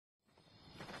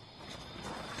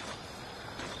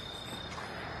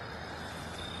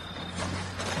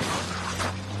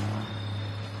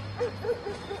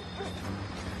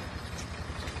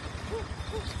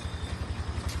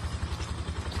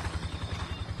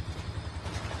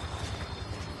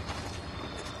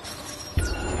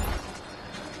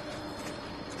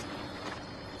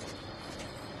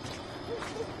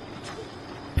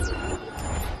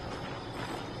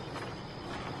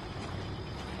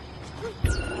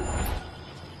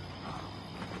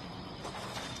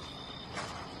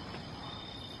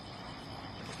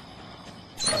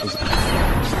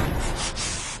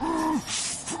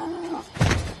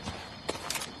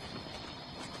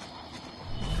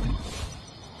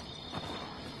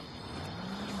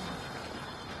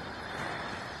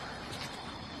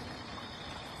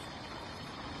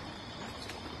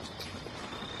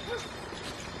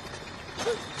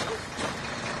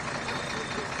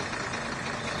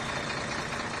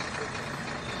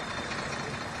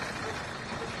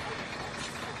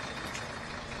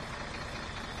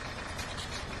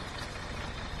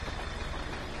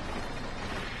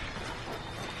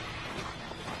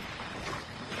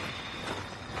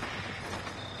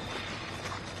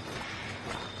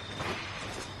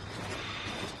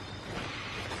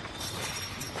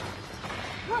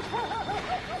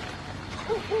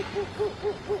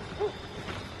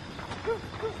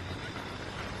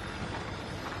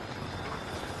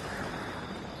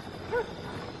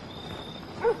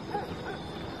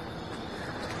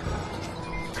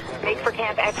Make for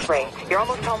Camp X-Ray. You're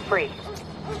almost home free.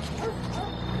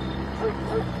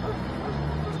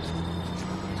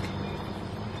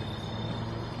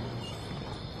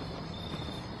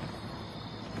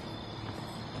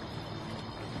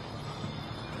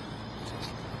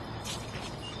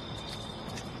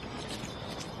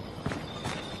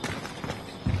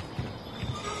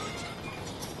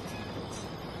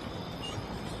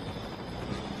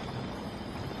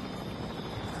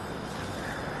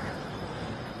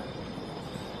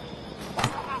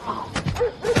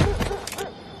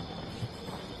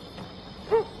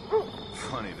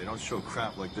 Show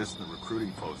crap like this in the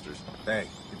recruiting posters. Hey,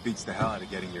 it beats the hell out of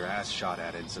getting your ass shot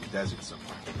at in some desert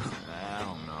somewhere. I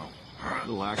don't know. A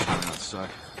little action outside.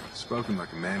 Spoken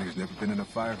like a man who's never been in a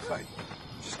firefight.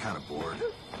 Just kind of bored.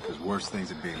 There's worse things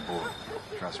than being bored.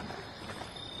 Trust me.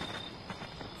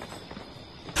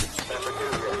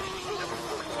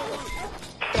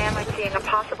 Sam, I'm seeing a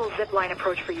possible zipline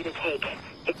approach for you to take.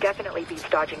 It definitely beats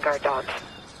dodging guard dogs.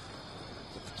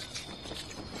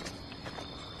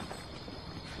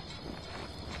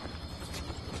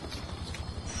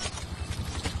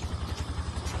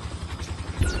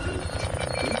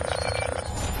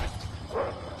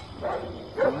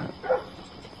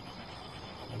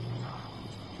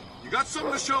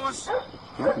 Something to show us?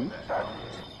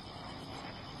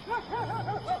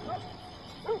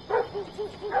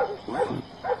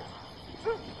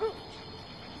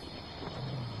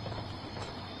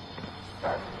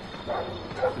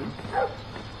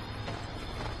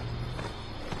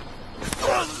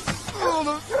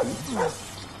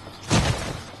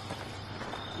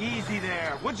 Easy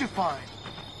there. What'd you find?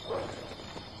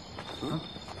 Huh?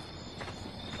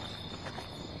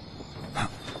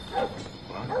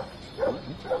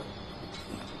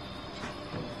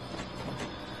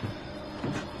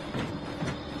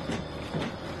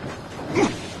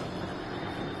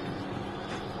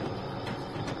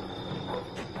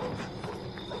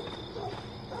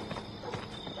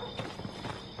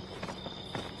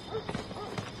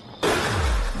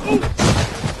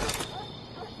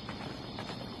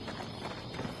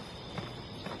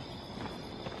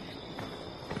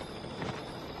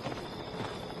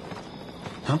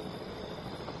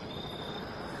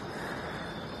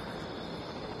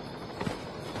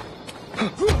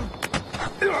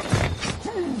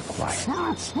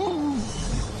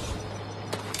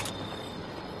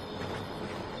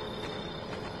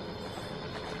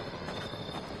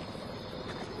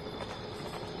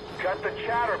 Cut the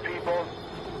chatter, people.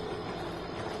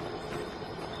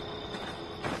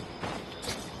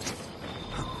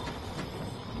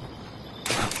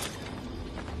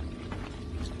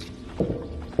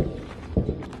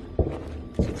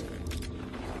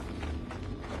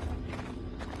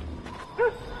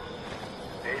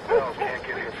 Can't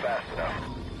get here fast enough.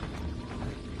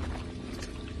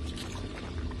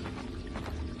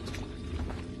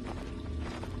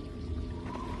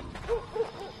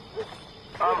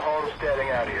 I'm homesteading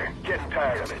out here. Getting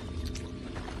tired of it.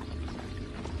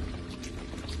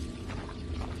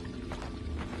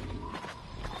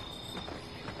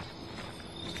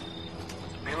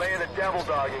 Be laying the devil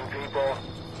dogging, people.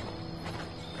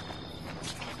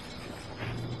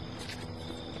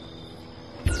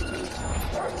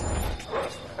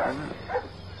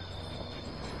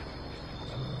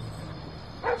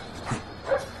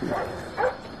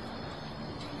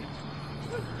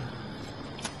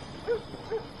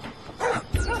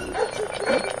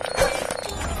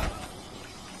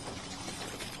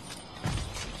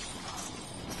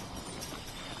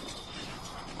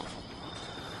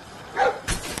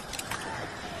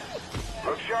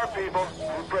 Look sharp, people.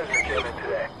 New prisoner came in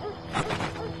today.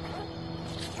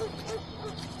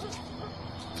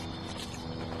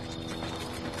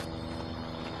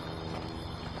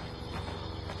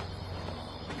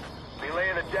 Be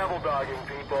laying the devil dogging,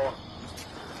 people.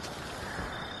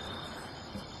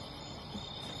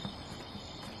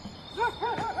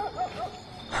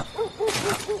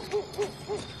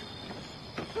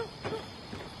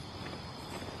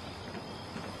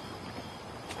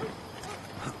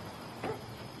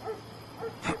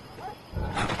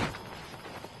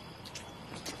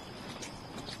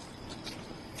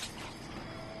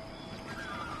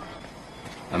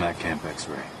 I'm at Camp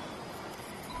X-Ray.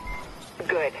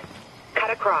 Good. Cut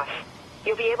across.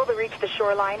 You'll be able to reach the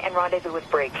shoreline and rendezvous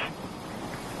with Briggs.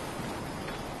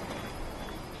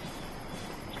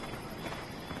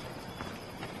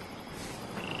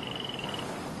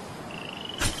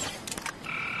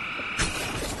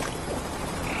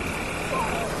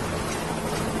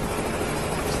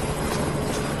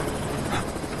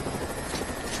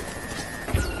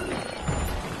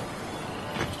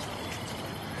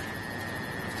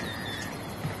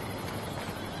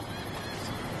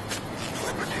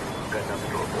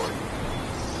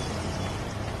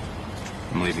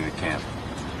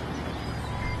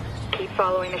 Keep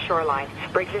following the shoreline.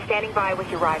 Briggs is standing by with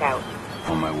your ride out.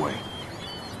 On my way.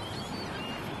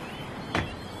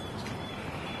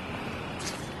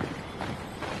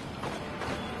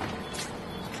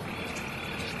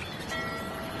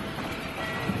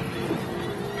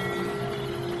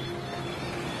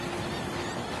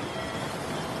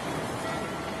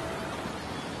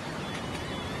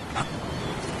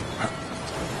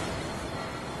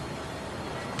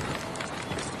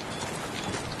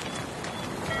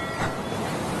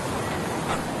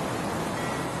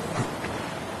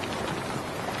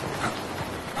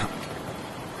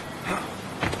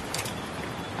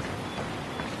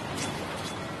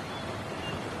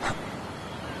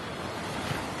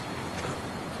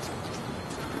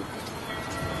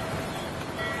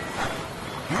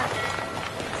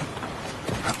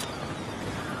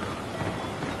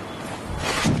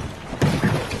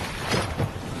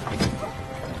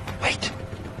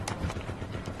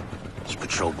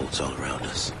 Patrol boats all around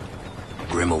us.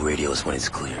 Grim will radio us when it's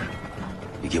clear.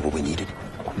 You get what we needed?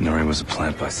 Nuri was a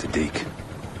plant by Sadiq.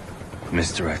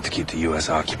 Misdirect to keep the U.S.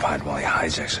 occupied while he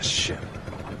hijacks a ship.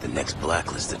 The next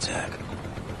Blacklist attack.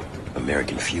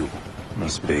 American fuel.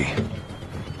 Must be.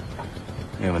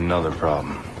 We have another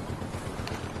problem.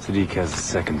 Sadiq has a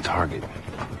second target.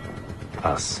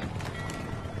 Us.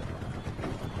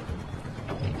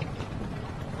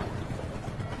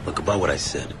 Look, about what I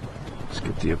said.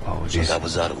 Skip the apologies. I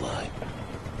was out of line.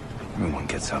 Everyone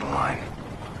gets out of line.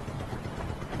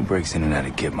 Who breaks in and out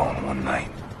of Gitmo in one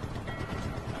night?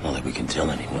 Not like we can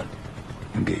tell anyone.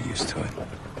 You'll get used to it.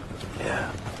 Yeah.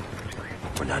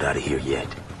 We're not out of here yet.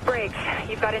 Briggs,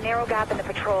 you've got a narrow gap in the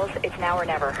patrols. It's now or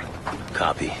never.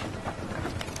 Copy.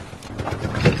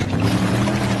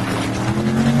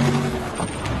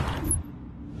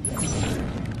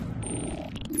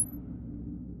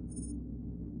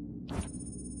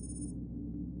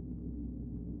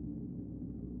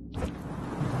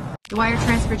 The wire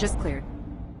transfer just cleared.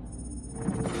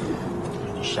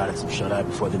 You shot at some shut-eye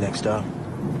before the next stop?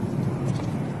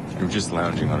 You were just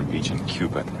lounging on a beach in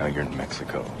Cuba, now you're in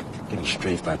Mexico. Getting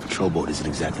strafed by a patrol boat isn't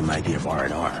exactly my idea of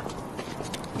R&R.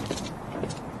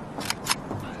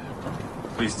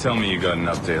 Please tell me you got an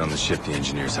update on the ship the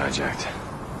engineers hijacked.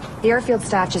 The airfield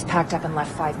staff just packed up and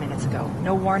left 5 minutes ago.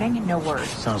 No warning, no word.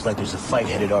 Sounds like there's a fight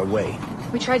headed our way.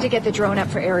 We tried to get the drone up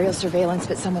for aerial surveillance,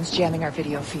 but someone's jamming our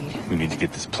video feed. We need to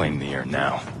get this plane in the air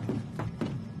now.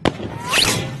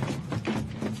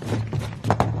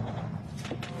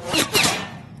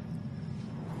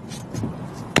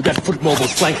 We got foot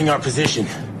mobiles flanking our position.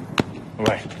 All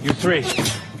right, you three.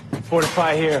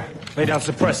 Fortify here. Lay down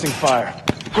suppressing fire.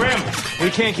 Grim, we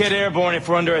can't get airborne if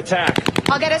we're under attack.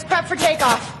 I'll get us prepped for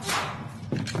takeoff.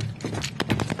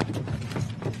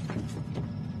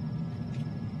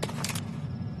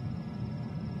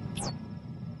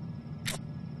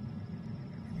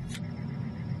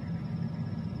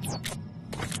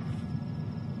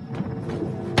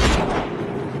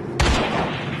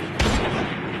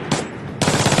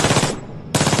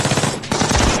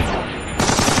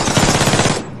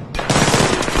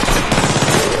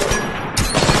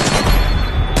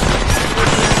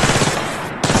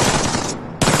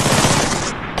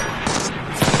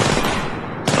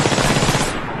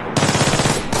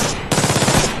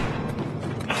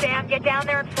 Get down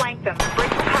there and flank them.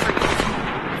 Briggs will cover you.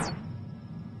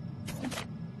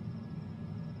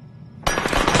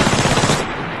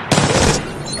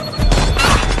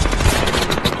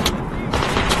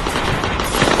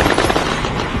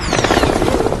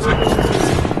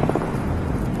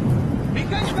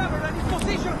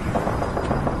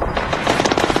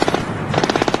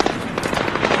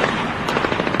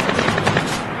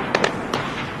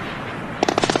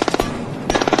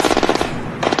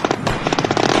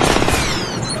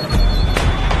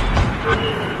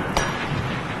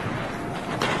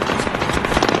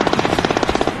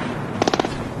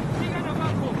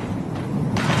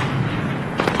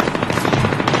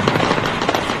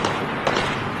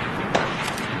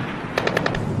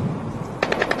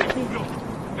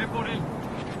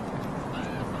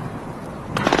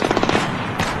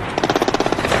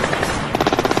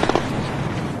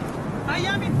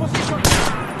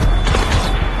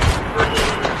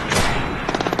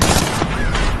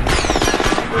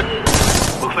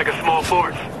 Looks like a small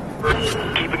force.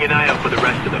 Keeping an eye out for the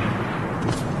rest of them.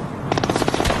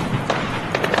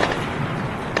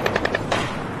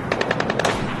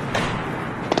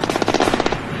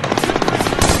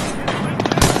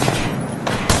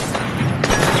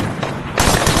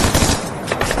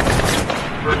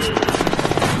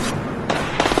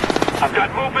 I've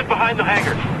got movement behind the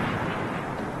hangars.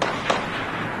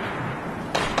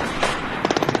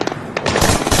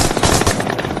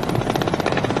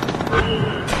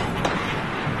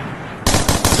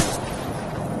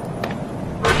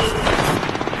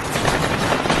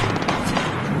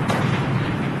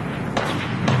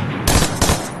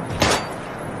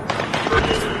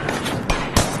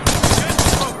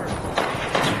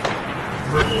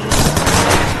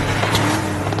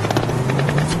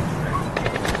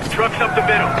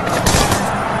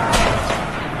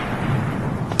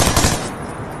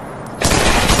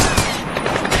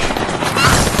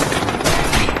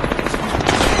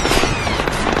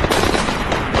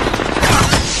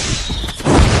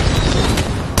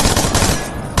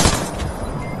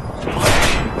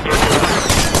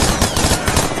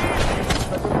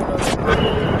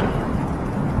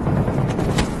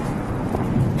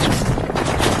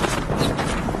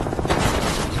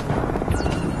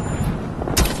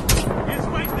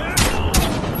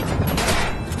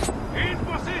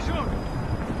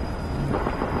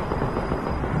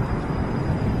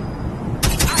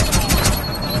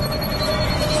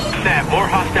 More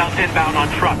hostiles inbound on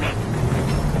trucks.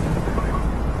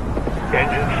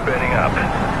 Engine spinning up.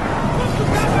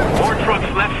 More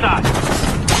trucks left side.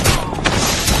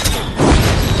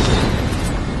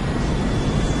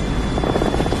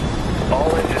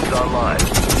 All engines online.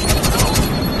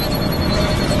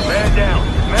 Man down.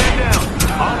 Man down.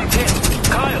 On his hit.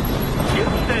 Kyle, get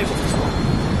him stable.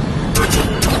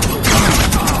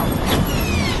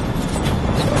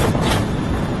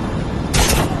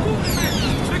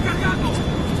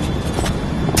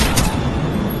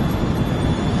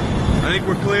 I think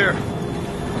we're clear.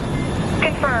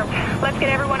 Confirmed. Let's get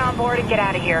everyone on board and get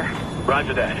out of here.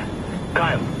 Roger that.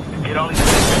 Kyle, get all these...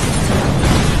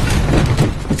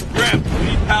 Grim, we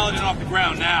need Paladin off the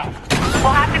ground now.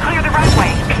 We'll have to clear the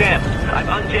runway. Sam, I've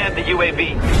unjammed the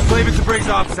UAV. Slave it to Briggs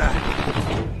OPSAT.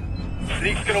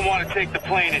 Sneak's gonna want to take the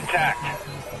plane intact.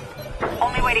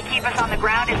 Only way to keep us on the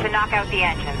ground is to knock out the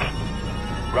engines.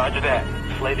 Roger that.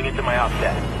 Slaving it to my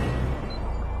offset.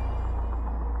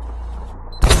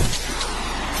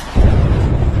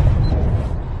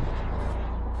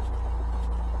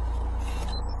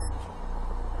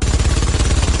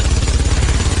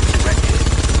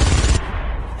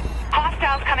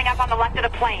 Hostiles coming up on the left of the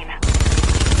plane.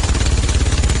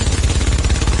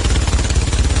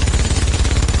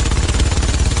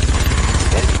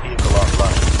 Enemy vehicle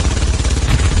offline.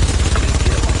 Clean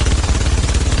kill.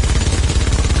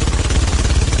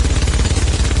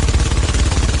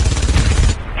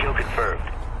 Kill confirmed.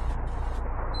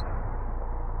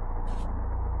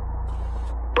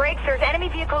 Brakes, there's enemy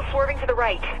vehicles swerving to the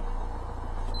right.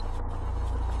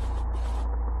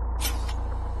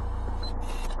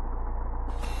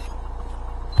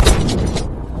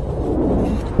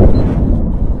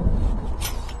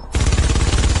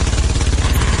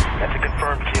 That's a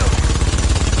confirmed kill.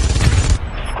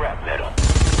 Scrap metal.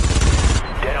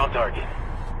 Dead on target.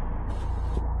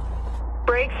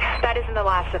 Brakes, that isn't the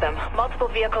last of them. Multiple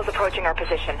vehicles approaching our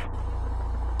position.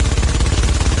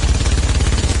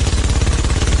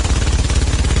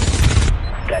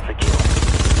 That's a kill.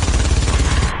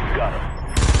 Got him.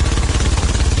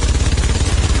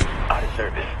 Out of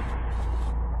service.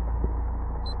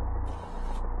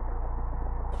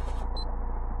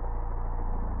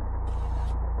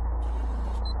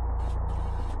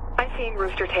 I'm seeing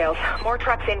rooster tails. More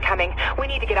trucks incoming. We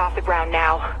need to get off the ground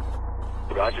now.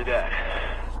 Roger that.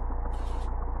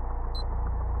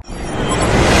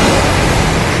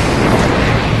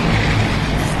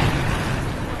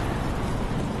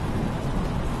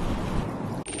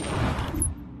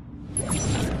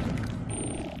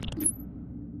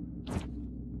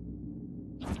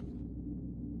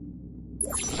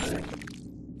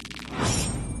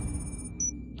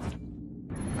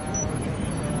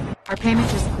 Our payment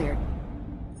just cleared.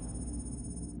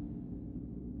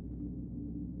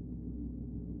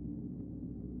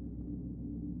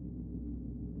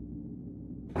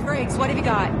 Briggs, what have you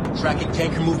got? Tracking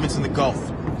tanker movements in the Gulf.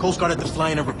 Coast Guard had to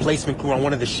fly in a replacement crew on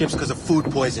one of the ships because of food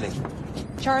poisoning.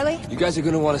 Charlie? You guys are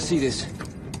gonna want to see this.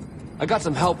 I got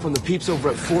some help from the peeps over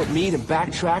at Fort Meade and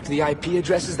backtracked the IP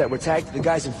addresses that were tagged to the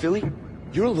guys in Philly.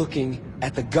 You're looking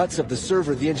at the guts of the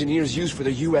server the engineers use for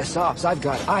their US ops. I've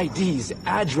got IDs,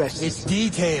 addresses... It's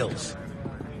details.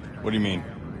 What do you mean?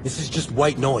 This is just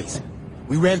white noise.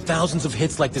 We ran thousands of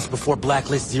hits like this before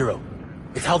Blacklist 0.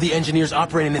 It's how the engineers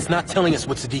operate, and it's not telling us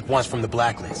what Sadiq wants from the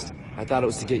Blacklist. I thought it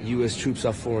was to get US troops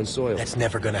off foreign soil. That's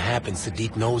never gonna happen.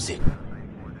 Sadiq knows it.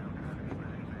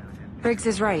 Briggs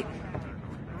is right.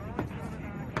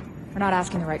 We're not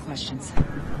asking the right questions.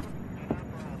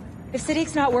 If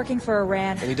Sadiq's not working for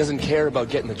Iran... And he doesn't care about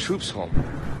getting the troops home.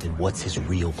 Then what's his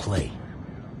real play?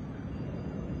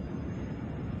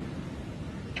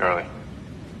 Charlie,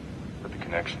 with the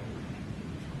connection.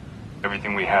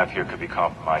 Everything we have here could be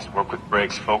compromised. Work with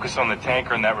Briggs. Focus on the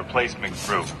tanker and that replacement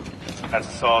crew. That's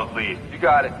a solid lead. You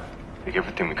got it. Take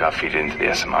everything we got, feed it into the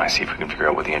SMI, see if we can figure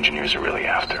out what the engineers are really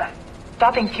after.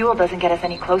 Stopping fuel doesn't get us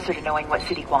any closer to knowing what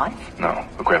Sadiq wants. No,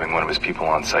 but grabbing one of his people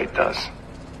on site does.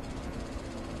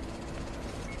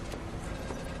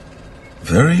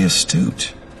 Very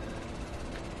astute.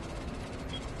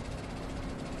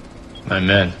 My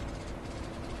men.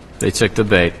 They took the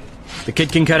bait. The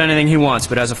kid can cut anything he wants,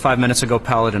 but as of 5 minutes ago,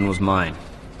 Paladin was mine.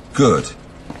 Good.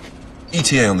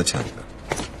 ETA on the tanker.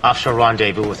 Offshore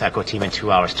rendezvous with Echo Team in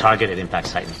 2 hours. Target at impact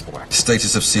site in 4.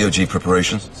 Status of COG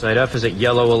preparations? Site F is at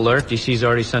yellow alert. DC's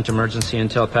already sent emergency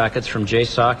intel packets from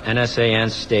JSOC, NSA,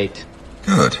 and State.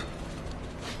 Good.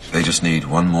 They just need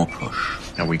one more push.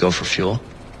 And we go for fuel?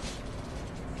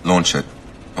 Launch it.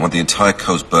 I want the entire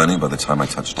coast burning by the time I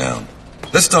touch down.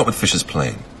 Let's start with Fisher's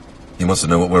plane. He wants to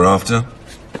know what we're after.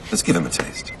 Let's give him a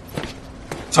taste.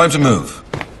 Time to move.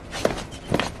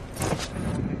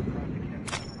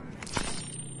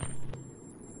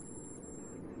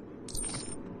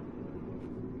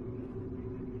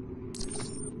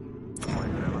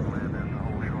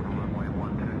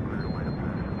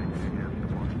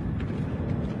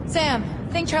 Sam,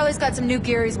 I think Charlie's got some new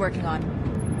gear he's working on.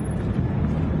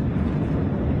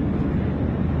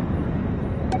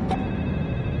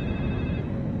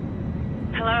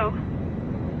 Hello?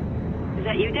 Is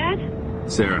that you, Dad?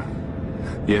 Sarah,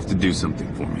 you have to do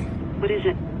something for me. What is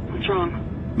it? What's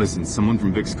wrong? Listen, someone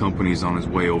from Vic's company is on his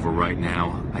way over right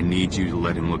now. I need you to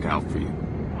let him look out for you.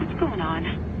 What's going on?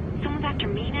 Someone's after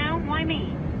me now? Why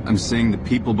me? I'm saying the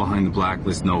people behind the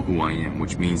Blacklist know who I am,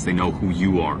 which means they know who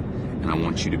you are, and I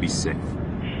want you to be safe.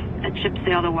 That ship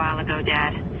sailed a while ago,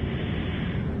 Dad.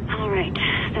 All right,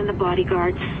 send the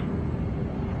bodyguards.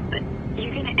 But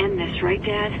you're gonna end this, right,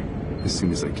 Dad? As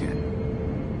soon as I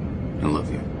can. I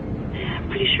love you. I'm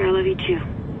pretty sure I love you too.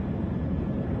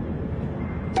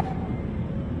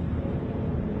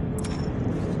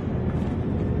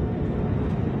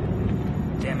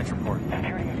 Damage report.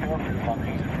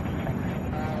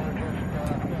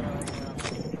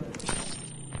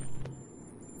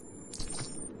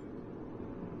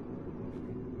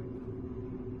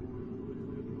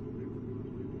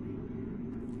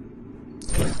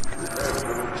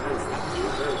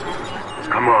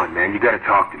 Come on, man, you gotta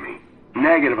talk to me.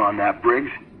 Negative on that,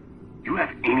 Briggs. You have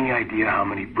any idea how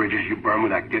many bridges you burned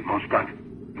with that Gitmo stunt?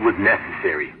 It was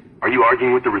necessary. Are you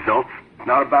arguing with the results? It's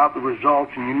not about the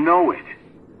results, and you know it.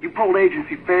 You pulled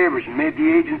agency favors and made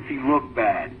the agency look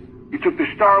bad. You took the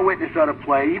star witness out of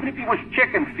play, even if he was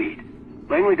chicken feed.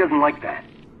 Langley doesn't like that.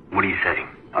 What are you saying?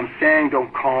 I'm saying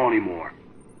don't call anymore.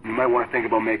 You might want to think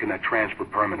about making that transfer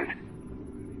permanent.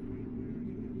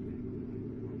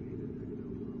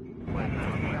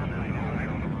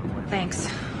 Thanks.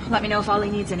 Let me know if Ollie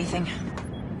needs anything.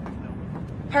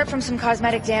 Apart from some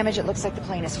cosmetic damage, it looks like the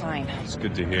plane is fine. It's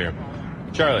good to hear.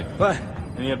 Charlie. What?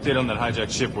 Any update on that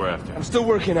hijacked ship we're after? I'm still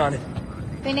working on it.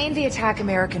 They named the attack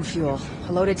American fuel.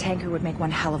 A loaded tanker would make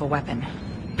one hell of a weapon.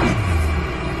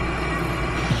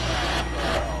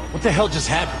 What the hell just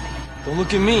happened? Don't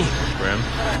look at me. Grim?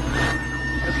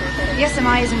 The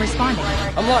SMI isn't responding.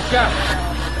 I'm locked out.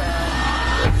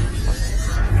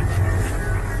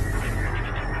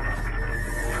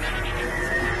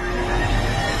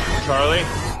 Charlie?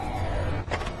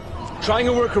 Trying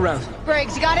a workaround.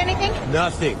 Briggs, you got anything?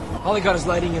 Nothing. All I got is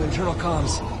lighting and internal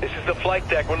comms. This is the flight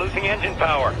deck. We're losing engine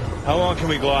power. How long can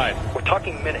we glide? We're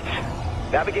talking minutes.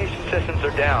 Navigation systems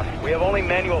are down. We have only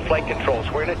manual flight controls.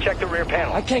 We're gonna check the rear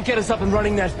panel. I can't get us up and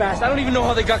running that fast. I don't even know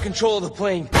how they got control of the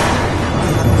plane.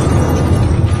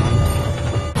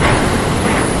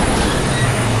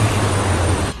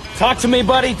 Talk to me,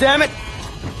 buddy, damn it!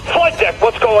 Flight deck,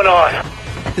 what's going on?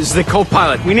 This is the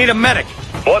co-pilot. We need a medic.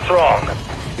 What's wrong?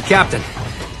 The captain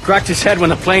cracked his head when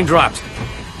the plane dropped.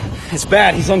 It's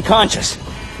bad. He's unconscious.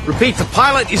 Repeat, the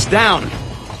pilot is down.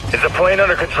 Is the plane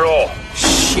under control?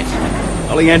 Shit.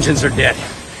 All the engines are dead.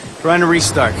 Trying to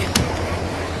restart.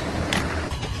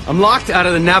 I'm locked out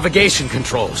of the navigation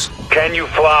controls. Can you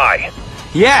fly?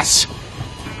 Yes!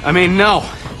 I mean, no.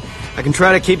 I can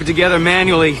try to keep it together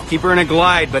manually, keep her in a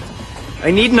glide, but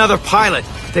I need another pilot.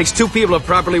 It takes two people to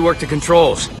properly work the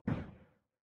controls.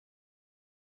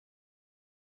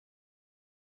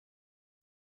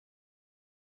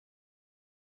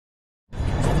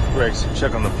 Briggs,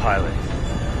 check on the pilot.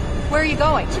 Where are you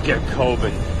going? To get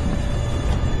Coben.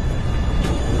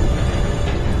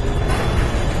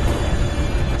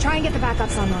 Try and get the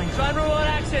backups online. Trying remote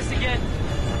access again.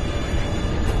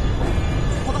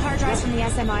 Pull the hard drives from the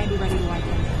SMI and be ready to wipe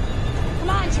them. Come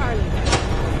on, Charlie.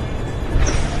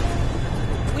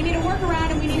 We need a workaround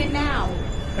and we need it now.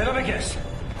 Hey, let me guess.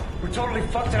 We're totally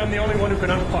fucked and I'm the only one who can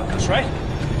unfuck us, right?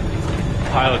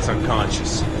 Pilot's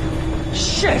unconscious.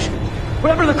 Shit!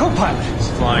 Whatever the co-pilot? He's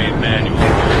flying manual.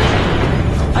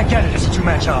 I get it, it's a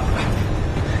two-man job.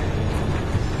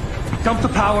 Dump the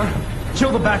power,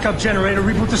 kill the backup generator,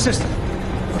 reboot the system.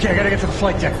 Okay, I gotta get to the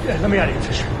flight deck. Let me out of here,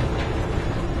 Fisher.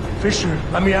 Fisher,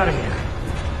 let me out of here.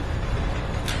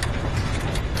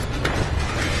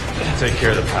 Take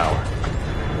care of the power.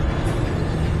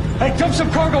 Hey, dump some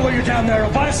cargo while you're down there.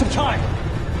 It'll buy us some time.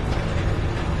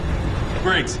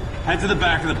 Briggs, head to the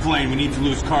back of the plane. We need to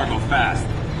lose cargo fast.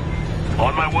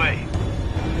 On my way.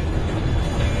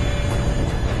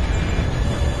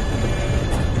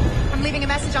 I'm leaving a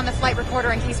message on the flight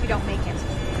recorder in case we don't make it.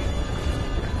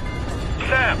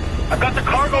 Sam, I've got the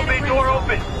cargo bay door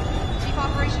open. Chief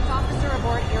Operations Officer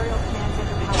aboard Aerial Command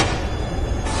Center Power.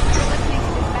 You're listening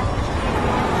to this message.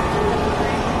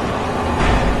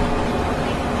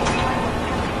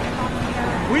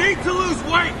 We need to lose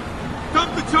weight!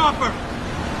 Dump the chopper!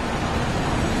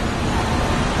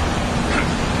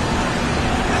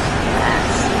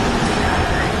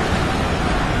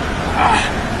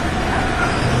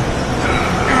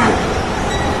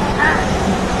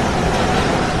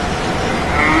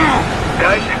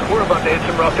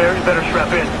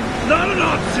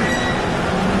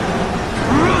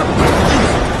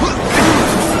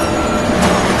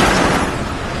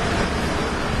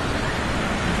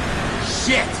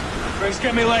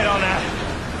 get me late on that.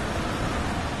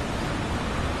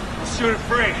 I'll shoot it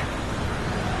free.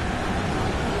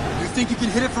 You think you can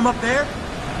hit it from up there?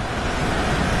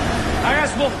 I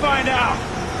guess we'll find out.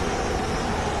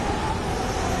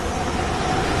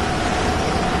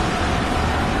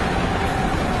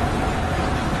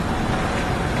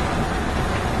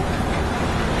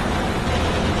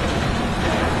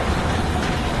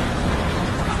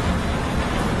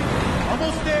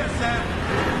 Almost there, Sam.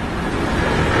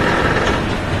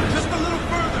 Just a little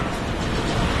further.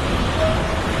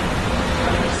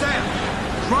 Sam,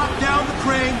 drop down the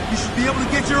crane. You should be able to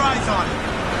get your eyes on it.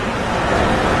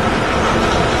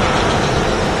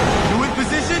 You in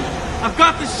position? I've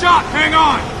got the shot. Hang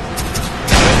on.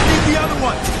 Let's need the other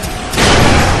one.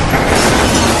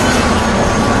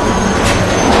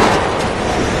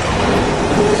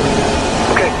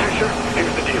 Okay, Fisher,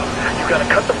 here's the deal. You gotta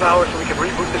cut the power so we can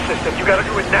reboot the system. You gotta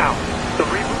do it now. The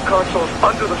reboot console's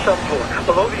under the subfloor,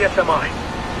 below the SMI.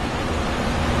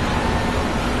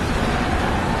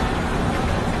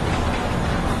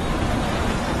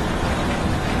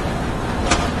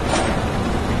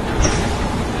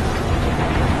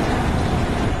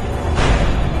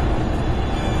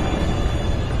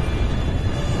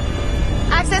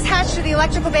 Access hatch to the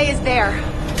electrical bay is there.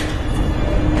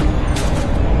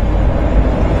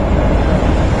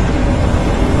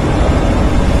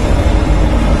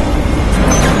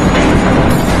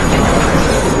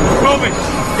 Moving.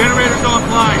 Generator's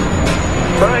offline.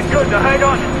 All right, good. Now hang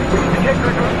on. We need to take her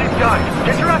into a deep dive.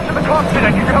 Get your ass to the cockpit. I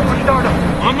need your help with startup.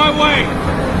 On my way.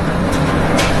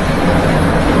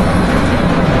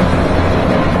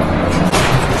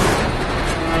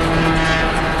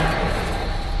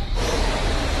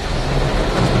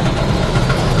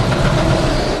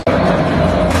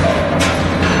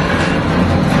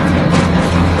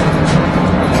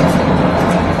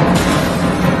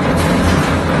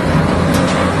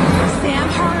 Sam,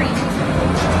 hurry!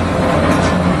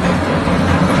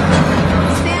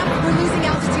 Sam, we're losing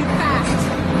altitude fast.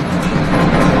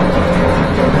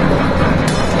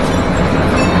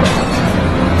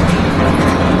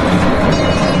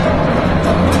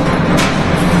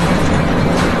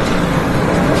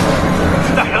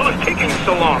 What the hell is taking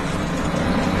so long?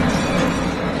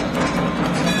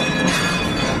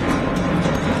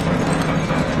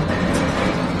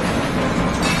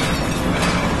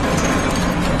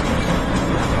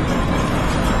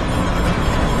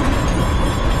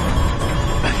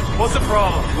 What's the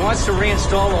problem? He wants to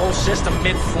reinstall the whole system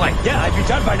mid-flight. Yeah, I'd be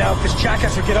done by now if this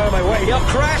jackass would get out of my way. He'll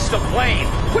crash the plane.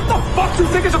 What the fuck do you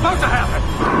think is about to happen?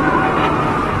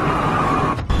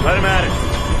 Let him at it.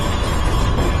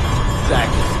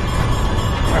 Exactly.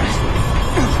 All right.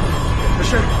 For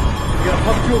sure. We gotta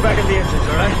pump fuel back in the engines,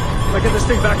 all right? If I get this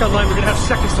thing back online, we're gonna have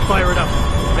seconds to fire it up.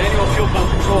 Manual fuel pump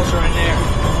controls are in there.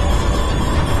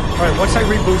 All right, once I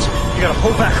reboot, you gotta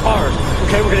pull back hard.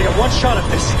 Okay, we're gonna get one shot at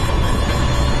this.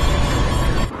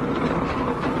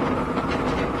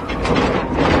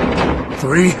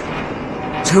 Three,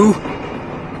 two,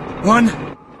 one,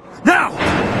 now!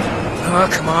 Oh,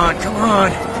 come on, come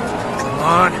on. Come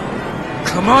on.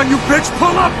 Come on, you bitch!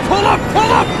 Pull up, pull up,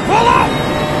 pull up, pull up!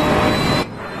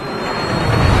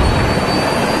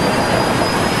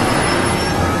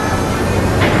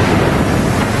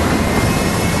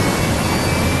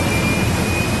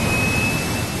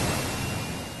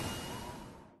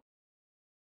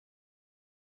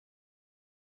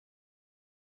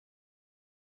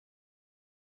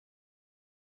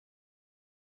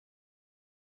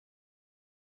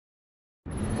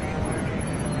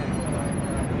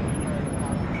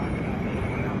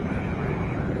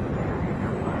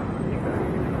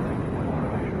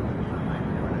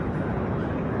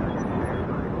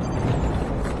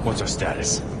 What's our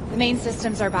status? The main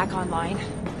systems are back online.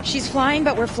 She's flying,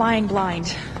 but we're flying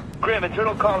blind. Grim,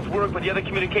 internal comms work, but the other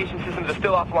communication systems are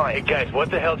still offline. Hey guys,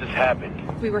 what the hell just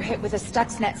happened? We were hit with a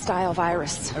Stuxnet-style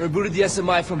virus. I rebooted the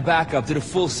SMI from backup, did a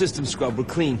full system scrub, we're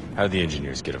clean. How did the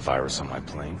engineers get a virus on my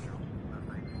plane?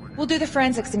 We'll do the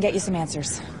forensics and get you some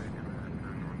answers.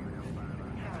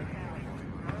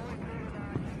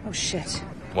 Oh shit.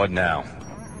 What now?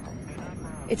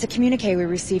 It's a communique we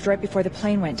received right before the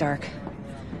plane went dark.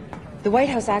 The White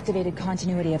House activated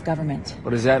continuity of government.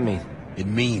 What does that mean? It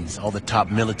means all the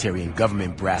top military and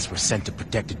government brass were sent to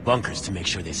protected bunkers to make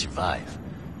sure they survive.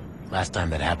 Last time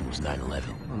that happened was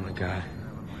 9/11. Oh my god.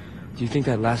 Do you think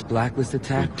that last Blacklist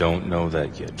attack? We don't know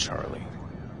that yet, Charlie.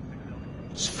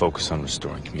 Just focus on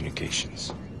restoring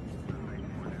communications.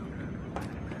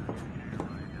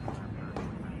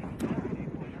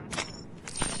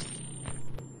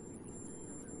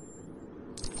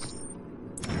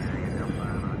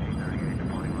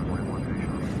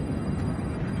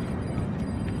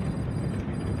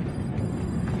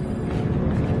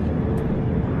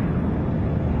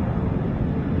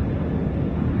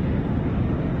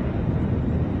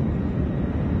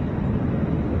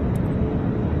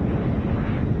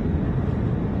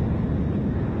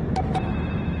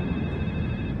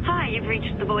 you've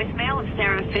reached the voicemail of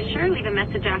Sarah Fisher. Leave a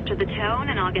message after the tone,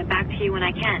 and I'll get back to you when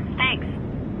I can. Thanks.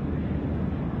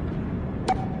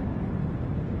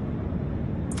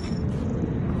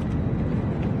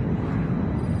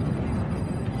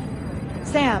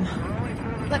 Sam,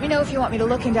 let me know if you want me to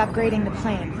look into upgrading the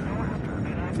plane.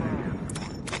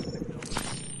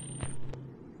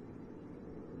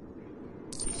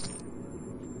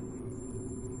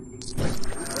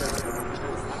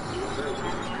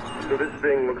 So this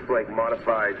thing looks like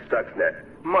modified Stuxnet.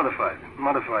 Modified.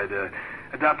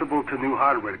 Adaptable to new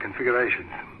hardware configurations.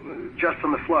 Just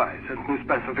on the fly. Sends new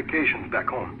specifications back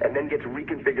home. And then gets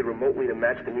reconfigured remotely to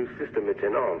match the new system it's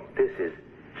in. Oh, this is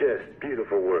just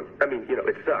beautiful work. I mean, you know,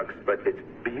 it sucks, but it's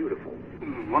beautiful.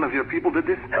 One of your people did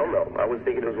this? Hell no. I was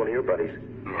thinking it was one of your buddies.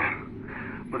 Yeah.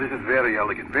 But this is very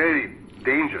elegant, very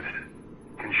dangerous.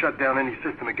 Can shut down any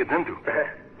system it gets into.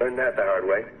 Learned that the hard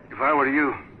way. If I were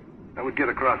you, I would get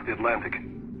across the Atlantic.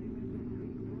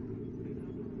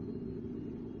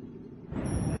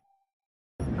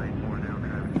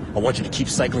 I want you to keep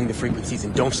cycling the frequencies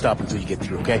and don't stop until you get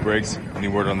through, okay? Briggs, any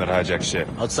word on that hijacked ship?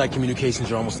 Outside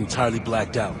communications are almost entirely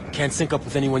blacked out. Can't sync up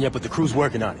with anyone yet, but the crew's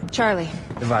working on it. Charlie.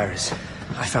 The virus.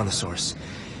 I found the source.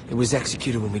 It was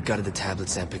executed when we gutted the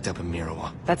tablets Sam picked up in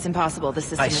Mirawa. That's impossible. The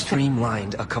system I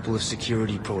streamlined a couple of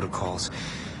security protocols.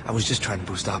 I was just trying to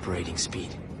boost operating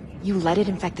speed. You let it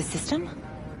infect the system?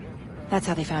 That's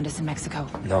how they found us in Mexico.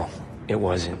 No, it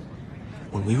wasn't.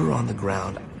 When we were on the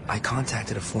ground, I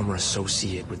contacted a former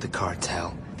associate with the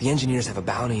cartel. The engineers have a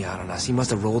bounty out on us. He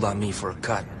must have rolled on me for a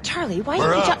cut. Charlie, why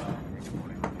didn't you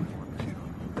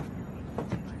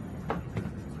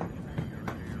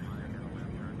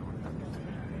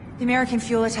The American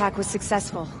fuel attack was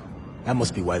successful. That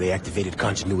must be why they activated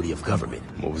continuity of government.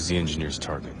 What was the engineer's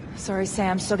target? Sorry,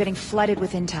 Sam. Still getting flooded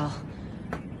with intel.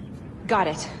 Got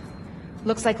it.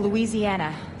 Looks like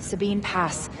Louisiana, Sabine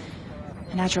Pass.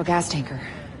 A natural gas tanker.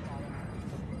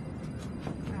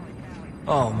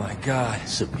 Oh my god.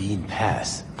 Sabine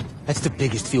Pass. That's the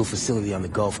biggest fuel facility on the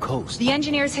Gulf Coast. The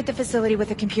engineers hit the facility with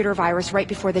a computer virus right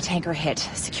before the tanker hit.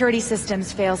 Security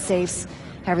systems, fail-safes,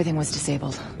 everything was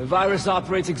disabled. The virus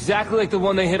operates exactly like the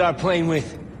one they hit our plane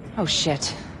with. Oh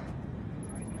shit.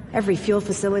 Every fuel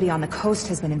facility on the coast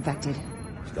has been infected.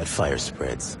 If that fire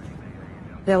spreads,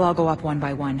 they'll all go up one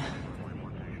by one.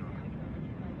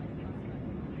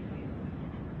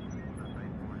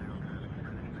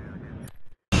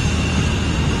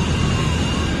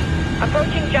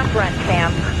 Approaching jump run,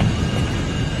 Sam.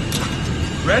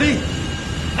 Ready?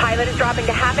 Pilot is dropping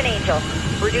to half an angel.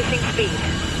 Reducing speed.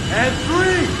 And 3,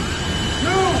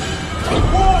 2,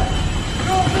 1,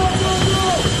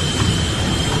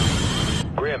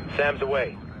 go! Grim, Sam's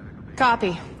away.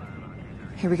 Copy.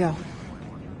 Here we go.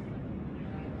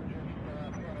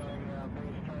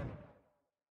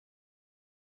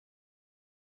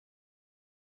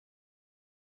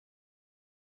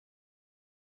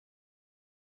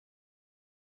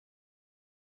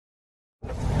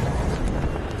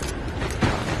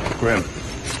 Grim,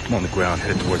 I'm on the ground,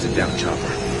 headed towards a down chopper.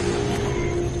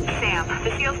 Sam,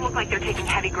 the SEALs look like they're taking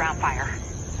heavy ground fire.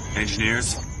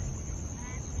 Engineers?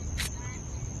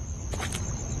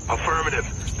 Affirmative.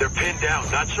 They're pinned down.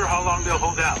 Not sure how long they'll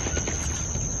hold out.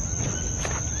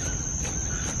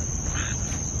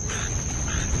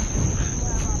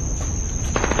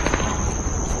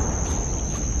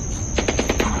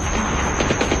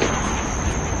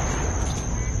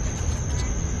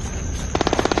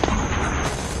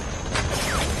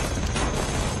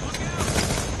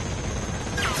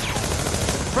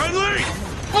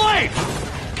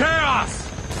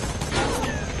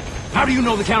 How do you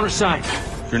know the countersign?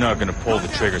 If you're not gonna pull the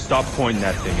trigger, stop pointing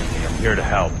that thing at me. I'm here to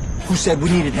help. Who said we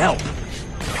needed help?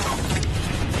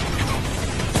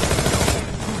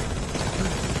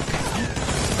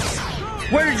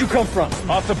 Where did you come from?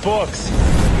 Off the books.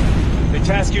 They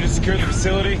tasked you to secure the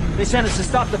facility? They sent us to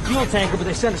stop the fuel tanker, but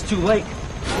they sent us too late.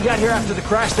 We got here after the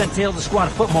crash then tailed a squad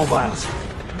of foot mobiles.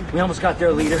 We almost got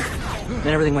their leader,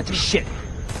 then everything went to shit.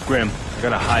 Grim, I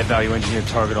got a high-value engineer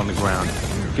target on the ground.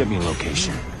 Get me a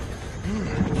location.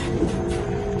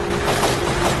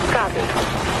 Copy.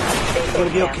 It's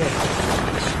gonna be okay.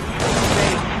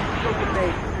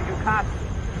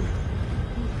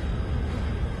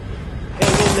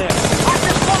 Hang in there.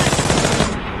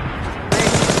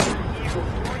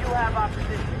 You have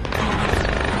opposition.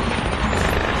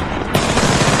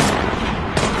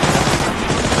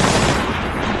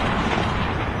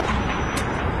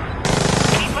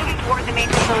 He's moving toward the main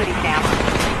facility, Sam.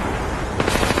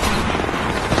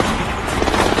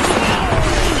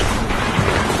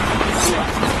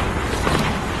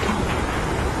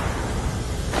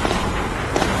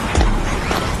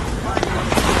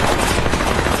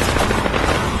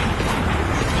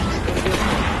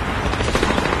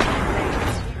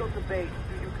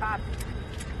 We're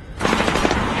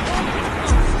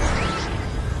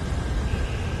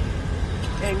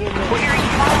hearing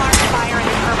small arms fire in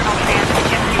the terminal stand.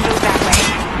 Suggest you move that way.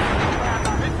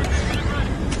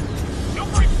 No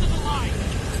breaks to the line.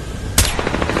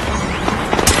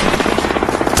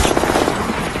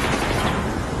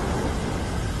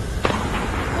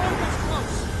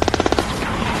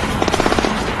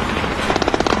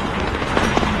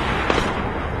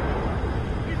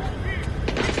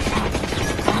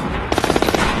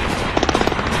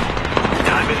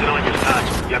 Time isn't on your side.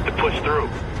 You have to push through.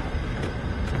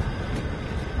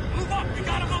 Move up! We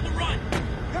got him on the run!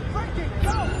 They're breaking!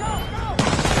 Go! Go! Go!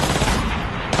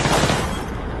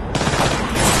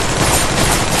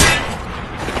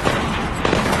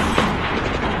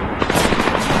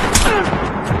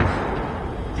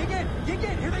 Dig in! Dig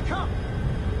in! Here they come!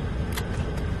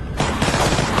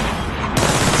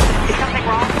 Is something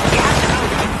wrong? You have to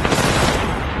move.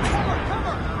 Cover!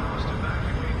 Cover!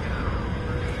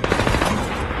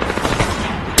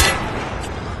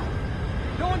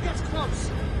 No one gets close!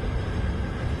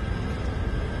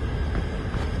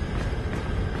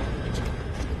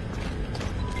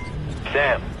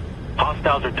 Sam,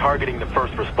 hostiles are targeting the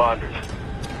first responders.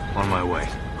 On my way.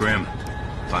 Grim,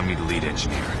 find me the lead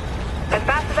engineer. As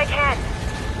fast as I can.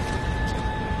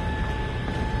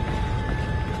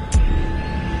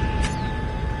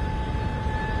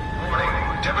 Warning.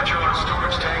 Temperature on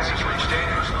storage tanks has reached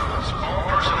dangerous levels. All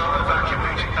personnel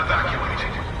evacuate. Evacuate.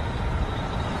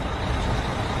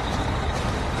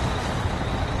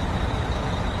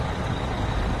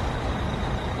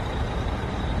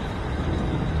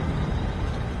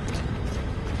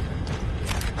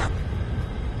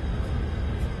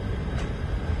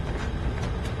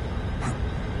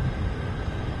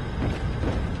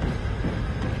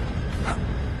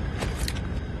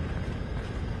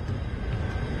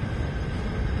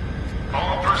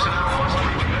 All personnel must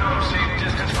reach minimum safe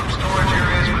distance from storage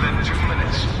areas within 2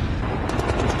 minutes.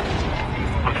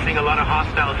 I'm seeing a lot of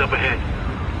hostiles up ahead.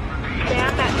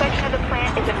 Sam, that section of the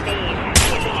plant is a maze.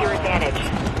 Use it to your advantage.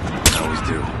 I always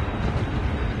do.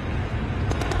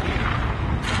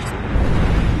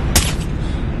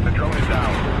 The drone is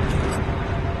down.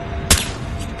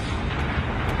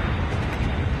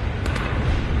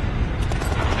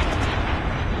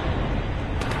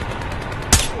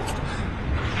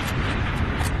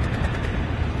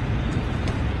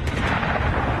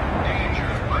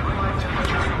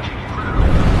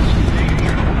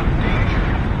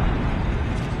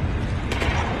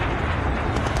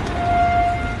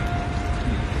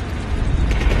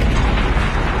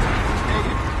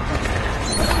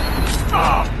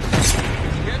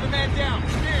 Get the man down!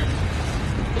 Here!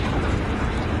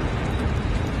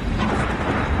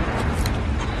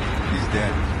 He's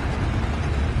dead.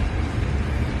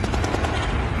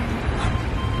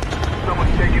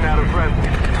 Someone's taking out a friendly.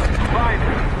 Find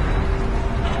him.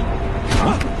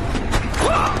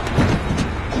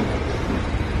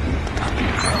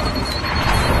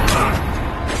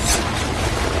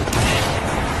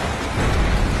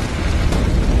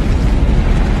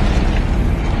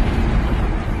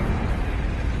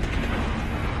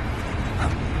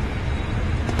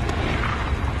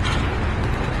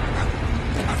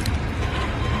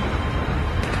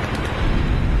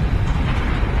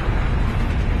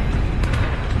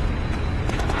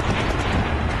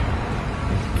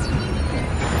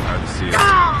 Hard to see it.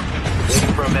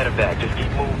 Waiting for a medevac. Just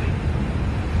keep moving.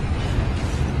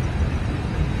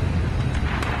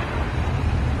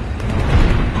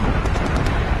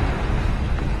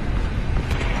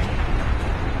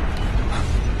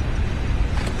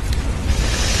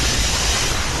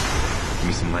 Give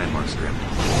me some landmarks, Grim. Up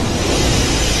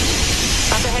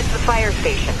ahead's the fire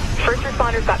station. First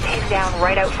responders got pinned down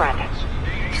right out front.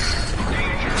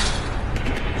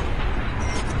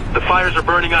 The fires are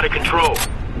burning out of control.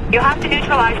 You'll have to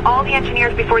neutralize all the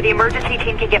engineers before the emergency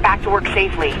team can get back to work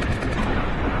safely.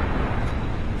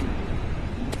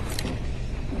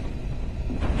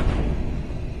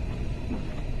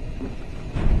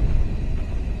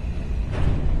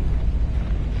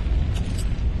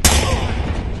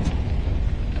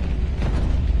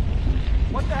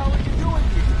 What the hell are you doing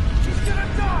here? He's gonna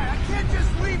die! I can't just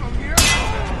leave him here!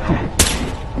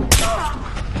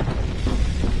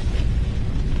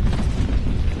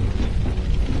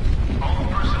 All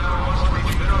personnel must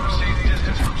reach minimum safe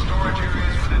distance from storage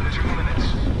areas within 2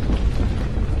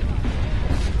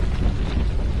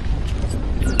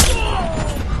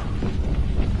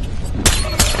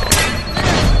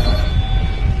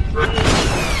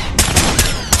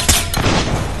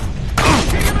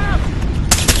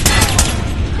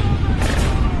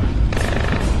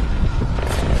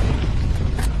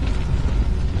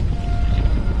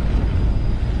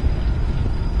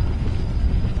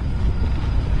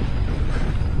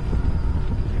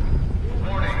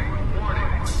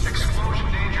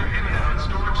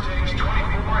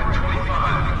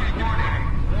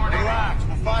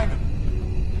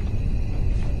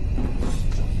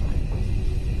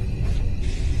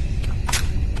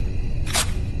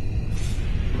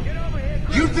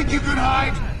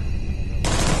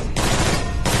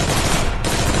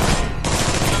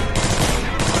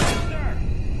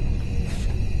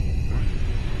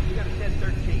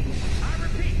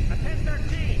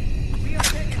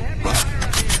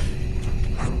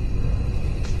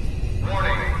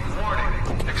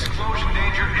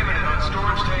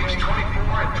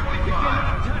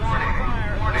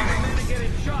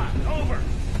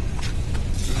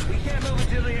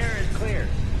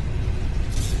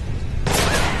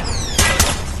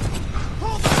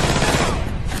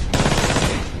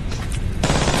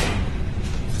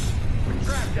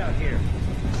 out here.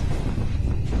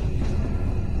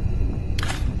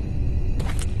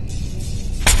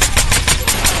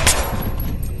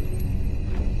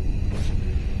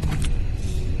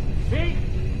 Pete?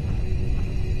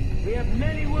 We have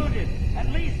many wounded. At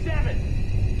least 7.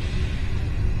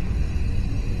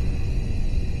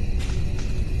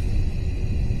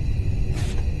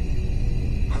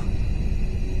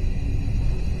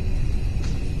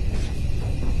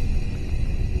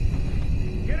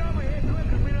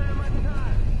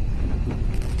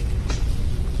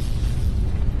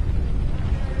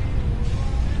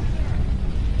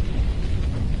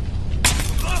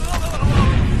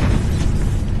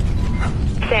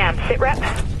 Sam, sit rep.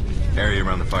 Area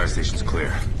around the fire station's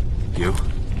clear. You?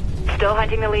 Still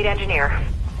hunting the lead engineer.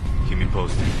 Keep me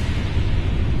posted.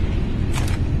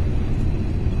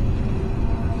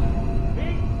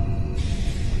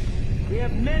 We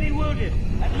have many wounded.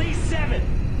 At least 7.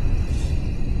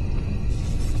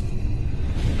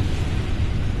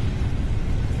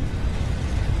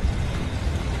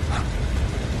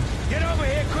 Get over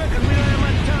here quick, and we don't have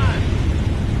much time.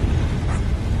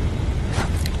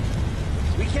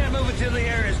 We can't move until the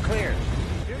area is clear.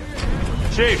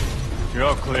 Chief, you're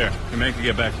all clear. You make to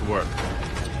get back to work.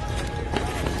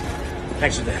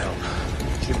 Thanks for the help.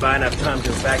 Should buy enough time to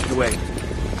evacuate.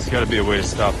 There's got to be a way to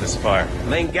stop this fire.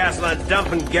 Main gas line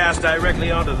dumping gas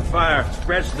directly onto the fire.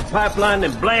 Spreads to the pipeline,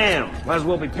 and blam! Might as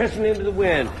well be pissing into the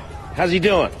wind. How's he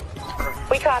doing?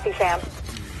 We copy, Sam.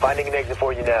 Finding an exit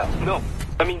for you now. No,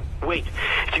 I mean, wait.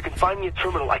 If you can find me a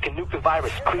terminal, I can nuke the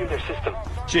virus, clear their system.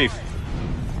 Chief,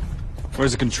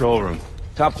 where's the control room?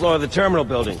 Top floor of the terminal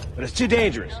building, but it's too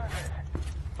dangerous.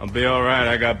 I'll be all right.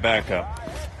 I got backup.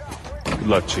 Good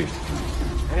luck, Chief.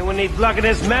 Anyone needs luck in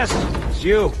this mess? It's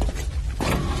you.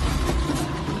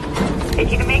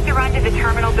 If you can make the run to the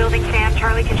terminal building, Sam,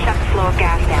 Charlie can shut the flow of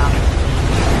gas down.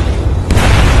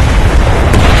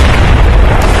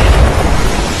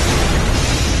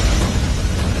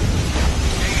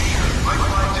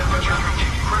 Pipeline temperature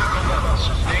reaching critical levels.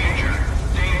 Danger.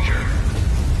 Danger.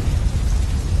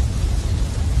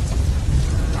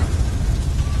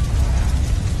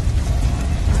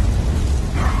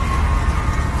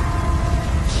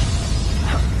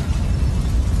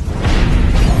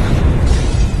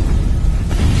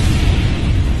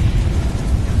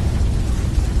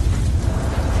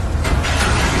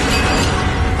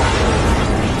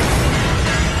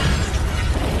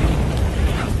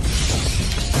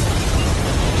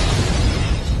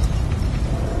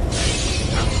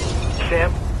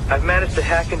 Sam, I've managed to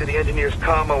hack into the engineer's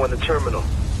commo in the terminal.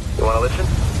 You want to listen?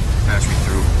 Patch me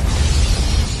through.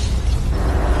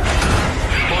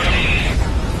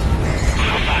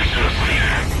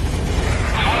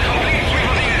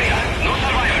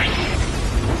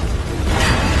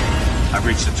 I've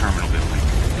reached the terminal building.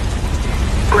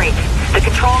 Great. The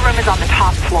control room is on the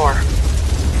top floor.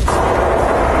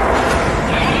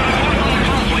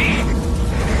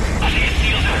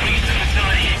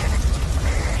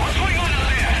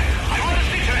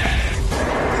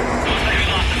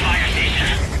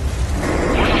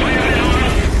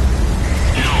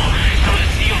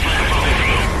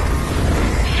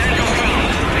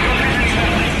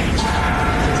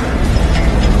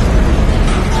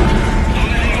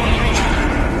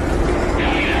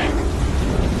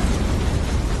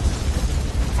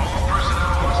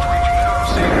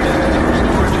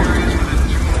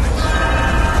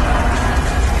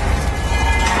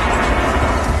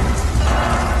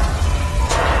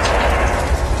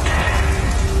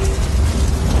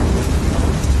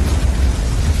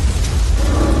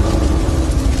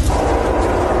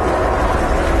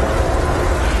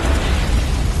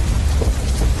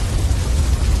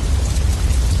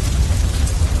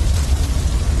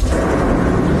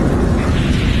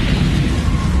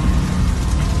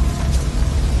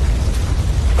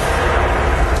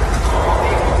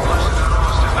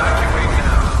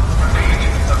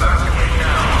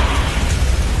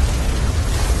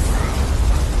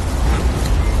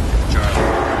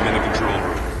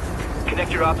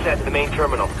 OPSAT to the main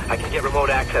terminal. I can get remote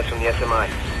access from the SMI.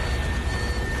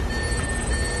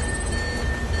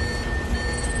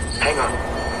 Hang on.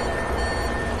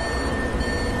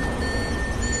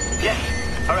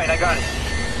 Yes. All right, I got it.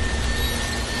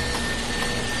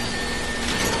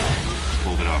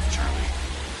 Hold it off, Charlie.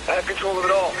 I have control of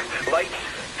it all. Lights,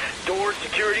 doors,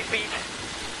 security feeds.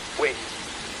 Wait.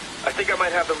 I think I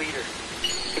might have the leader.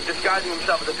 He's disguising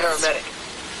himself as a paramedic.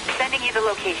 Sending you the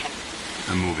location.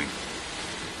 I'm moving.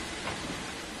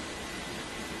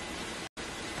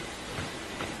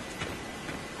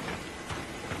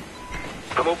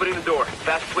 I'm opening the door.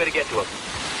 Fastest way to get to him.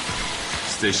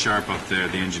 Stay sharp up there.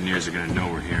 The engineers are gonna know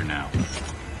we're here now.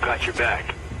 Got your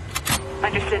back.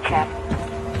 Understood, Sam.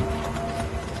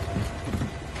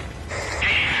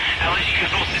 LSG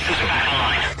control systems are back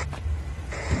online.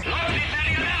 Look, he's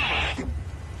sending a down.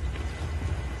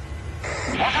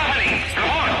 What's happening?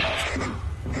 Report.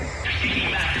 They're seeking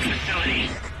back this facility.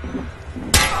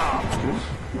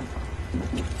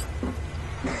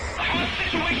 Hot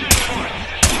situation report.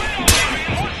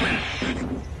 Reinforcements.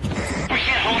 We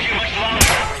can't hold you much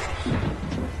longer.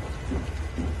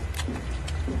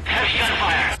 Heavy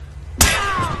gunfire.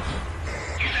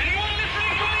 Is anyone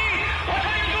listening to me? What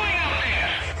are you doing out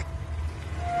there?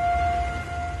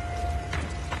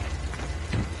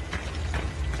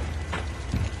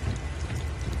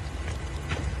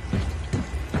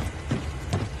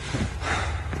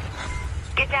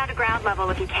 Get down to ground level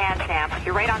if you can, Sam.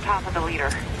 You're right on top of the leader.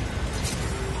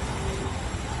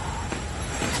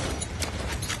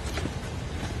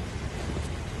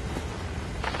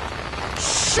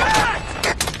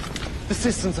 The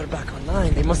systems are back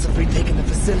online. They must have retaken the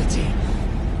facility.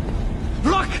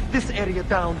 Lock this area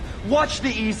down. Watch the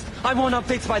east. I want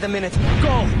updates by the minute.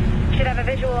 Go! Should have a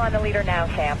visual on the leader now,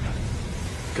 Sam.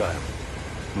 Got him.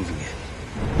 Moving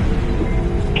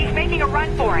in. He's making a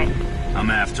run for it. I'm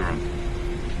after him.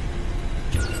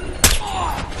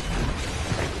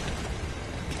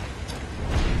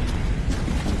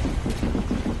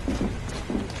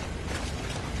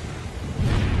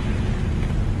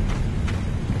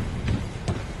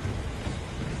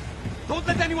 Don't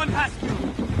let anyone pass you!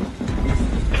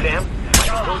 Sam,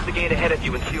 close the gate ahead of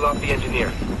you and seal off the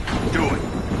engineer. Do it.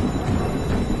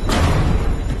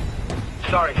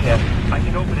 Sorry, Sam. I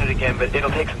can open it again, but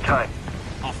it'll take some time.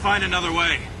 I'll find another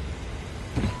way.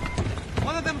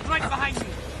 One of them's right behind you.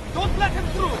 Don't let him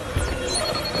through!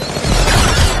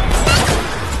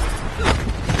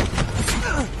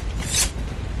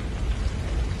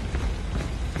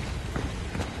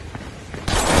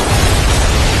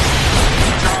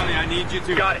 Charlie, I need you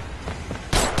to... Got it.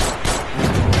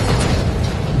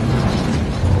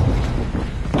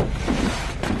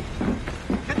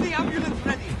 Get the ambulance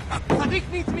ready. Sadiq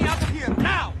needs me out of here,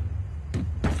 now!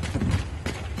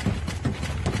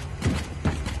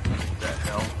 The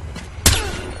hell?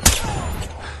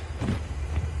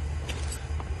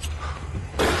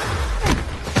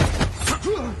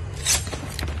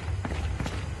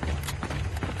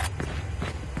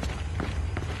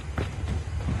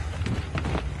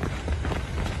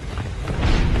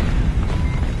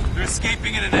 They're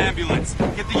escaping in an ambulance.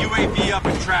 Get the UAV up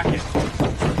and track it.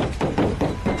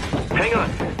 Hang on.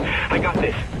 I got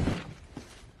this.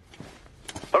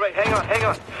 All right, hang on.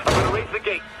 I'm gonna raise the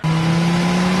gate.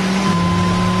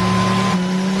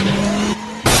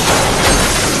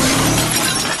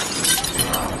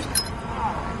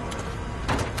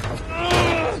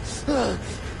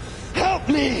 Help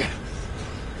me!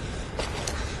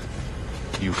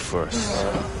 You first.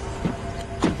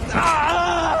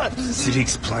 Ah!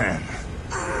 Sadiq's plan.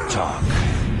 Talk.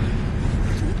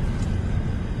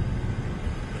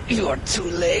 You are too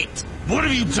late. What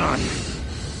have you done?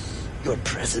 Your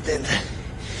president.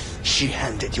 She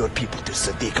handed your people to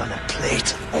Sadiq on a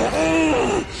plate.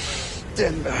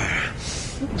 Denver.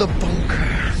 The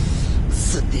bunker.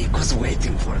 Sadiq was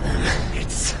waiting for them.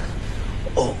 It's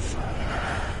over.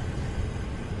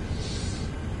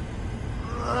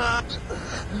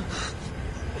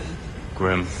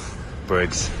 Grim,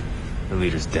 Briggs, the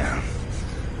leader's down.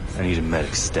 I need a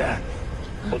medic stat.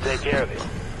 We'll take care of it.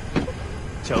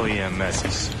 Tell EMS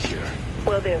he's secure.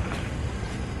 Will do.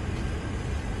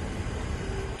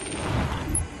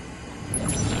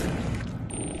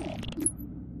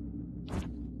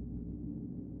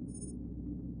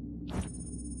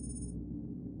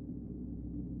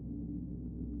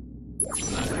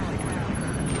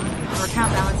 Our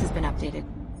account balance has been updated.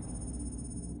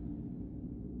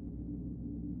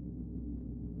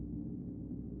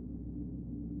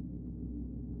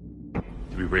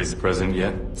 Did we raise the president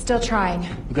yet? Still trying.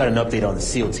 We got an update on the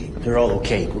SEAL team. They're all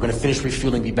okay. We're gonna finish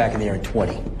refueling, be back in the air in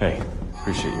 20. Hey,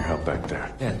 appreciate your help back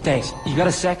there. Yeah, thanks. You got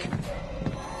a sec?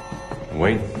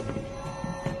 Wait.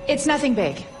 It's nothing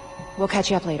big. We'll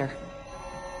catch you up later.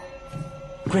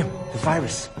 Grim, the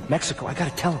virus. Mexico, I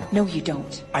gotta tell him. No, you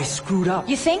don't. I screwed up.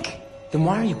 You think? Then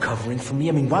why are you covering for me?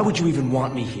 I mean, why would you even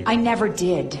want me here? I never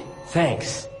did.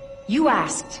 Thanks. You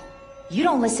asked. You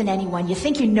don't listen to anyone. You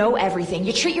think you know everything.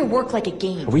 You treat your work like a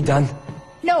game. Are we done?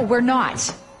 No, we're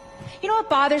not. You know what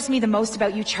bothers me the most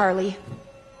about you, Charlie?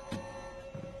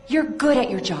 You're good at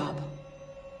your job.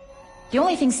 The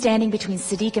only thing standing between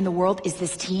Sadiq and the world is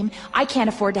this team. I can't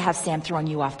afford to have Sam throwing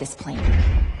you off this plane.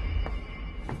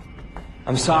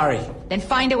 I'm sorry. Then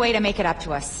find a way to make it up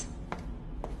to us.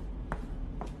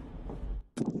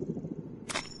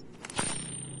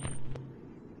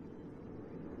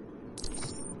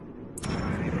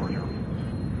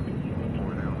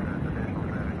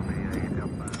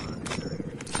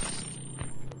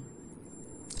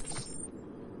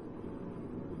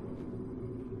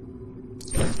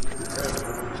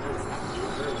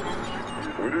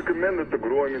 recommend that the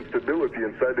growing instability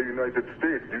inside the United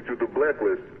States due to the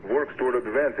Blacklist works to our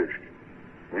advantage.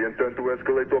 We intend to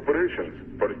escalate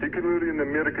operations, particularly in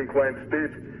American-client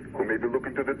states who may be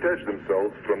looking to detach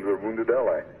themselves from their wounded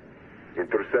ally.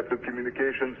 Intercepted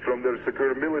communications from their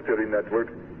secure military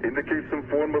network indicate some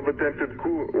form of attempted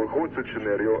coup or hostage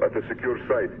scenario at a secure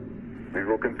site. We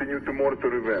will continue to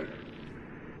monitor events.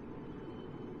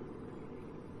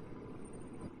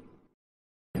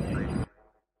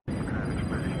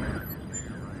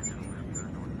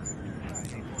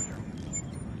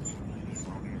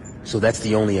 So that's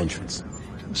the only entrance.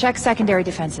 Check secondary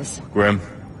defenses. Grim,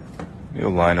 you a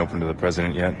line open to the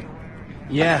president yet?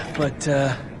 Yeah, but,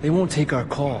 they won't take our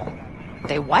call.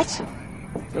 They what?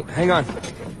 Oh, hang on.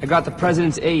 I got the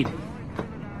president's aide.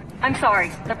 I'm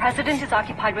sorry. The president is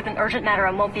occupied with an urgent matter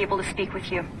and won't be able to speak with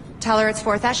you. Tell her it's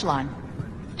 4th echelon.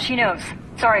 She knows.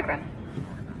 Sorry, Grim.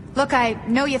 Look, I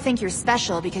know you think you're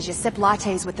special because you sip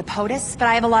lattes with the POTUS, but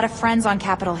I have a lot of friends on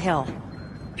Capitol Hill.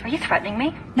 Are you threatening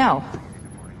me? No.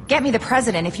 Get me the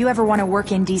president if you ever want to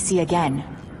work in D.C. again.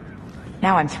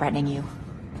 Now I'm threatening you.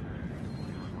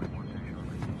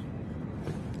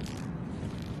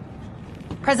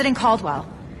 President Caldwell,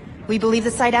 we believe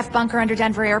the Site F bunker under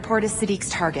Denver Airport is Sadiq's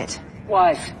target.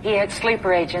 He had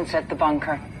sleeper agents at the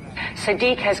bunker.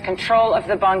 Sadiq has control of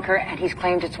the bunker, and he's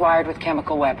claimed it's wired with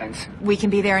chemical weapons. We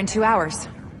can be there in 2 hours.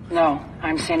 No,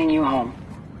 I'm sending you home.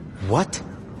 What?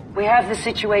 We have the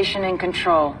situation in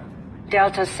control.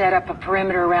 Delta set up a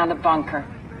perimeter around the bunker.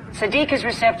 Sadiq is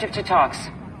receptive to talks.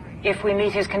 If we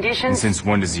meet his And conditions... since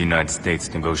when does the United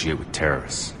States negotiate with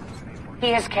terrorists? He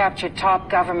has captured top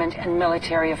government and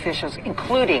military officials,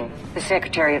 including the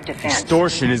Secretary of Defense.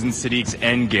 Extortion isn't Sadiq's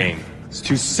endgame. It's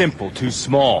too simple, too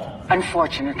small.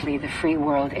 Unfortunately, the free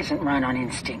world isn't run on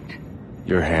instinct.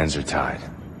 Your hands are tied.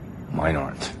 Mine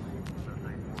aren't.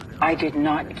 I did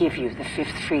not give you the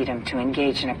fifth freedom to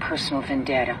engage in a personal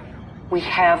vendetta. We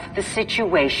have the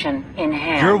situation in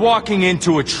hand. You're walking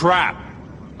into a trap.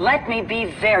 Let me be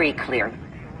very clear.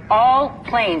 All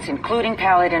planes, including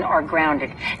Paladin, are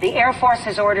grounded. The Air Force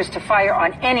has orders to fire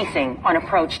on anything on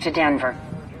approach to Denver.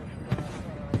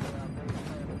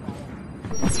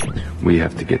 We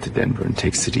have to get to Denver and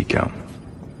take Sadiq out.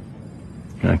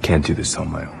 I can't do this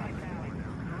on my own.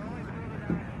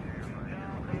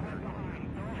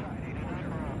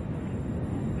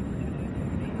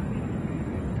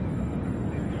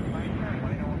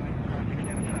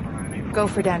 Go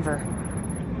for Denver.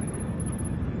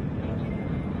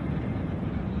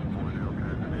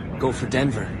 Go for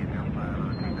Denver.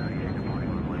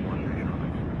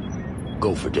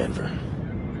 Go for Denver.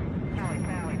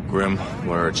 Grim,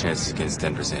 what are our chances against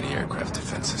Denver's anti-aircraft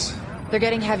defenses? They're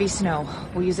getting heavy snow.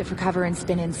 We'll use it for cover and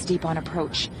spin in steep on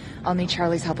approach. I'll need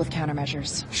Charlie's help with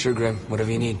countermeasures. Sure, Grim.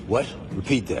 Whatever you need. What?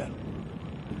 Repeat that.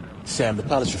 Sam, the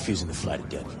pilot's refusing to fly to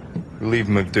Denver. Relieve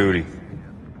him of duty.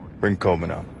 Bring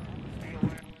Coleman up.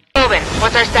 Coleman,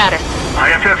 what's our status?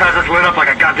 IFF has us lit up like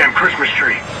a goddamn Christmas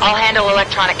tree. I'll handle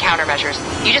electronic countermeasures.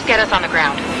 You just get us on the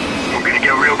ground. We're gonna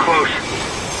get real close.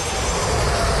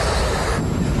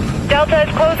 Delta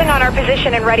is closing on our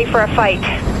position and ready for a fight.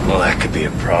 Well, that could be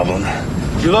a problem.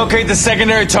 Did you locate the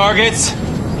secondary targets?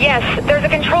 Yes, there's a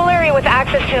control area with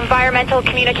access to environmental,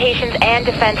 communications, and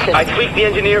defenses. I tweaked the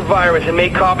engineer virus and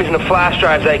made copies in the flash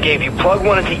drives I gave you. Plug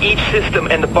one into each system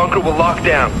and the bunker will lock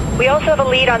down. We also have a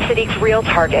lead on Sadiq's real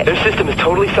target. Their system is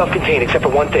totally self-contained except for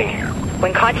one thing.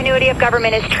 When continuity of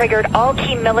government is triggered, all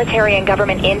key military and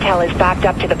government intel is backed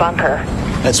up to the bunker.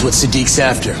 That's what Sadiq's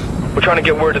after. We're trying to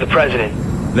get word to the president.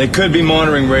 They could be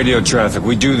monitoring radio traffic.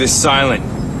 We do this silent.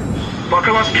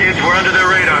 Buckle up, kids. We're under their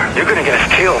radar. They're gonna get us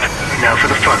killed. Now for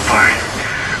the fun part.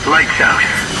 Lights out.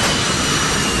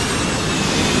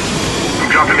 I'm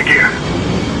dropping the gear.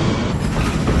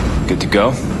 Good to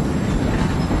go?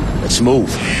 Let's move.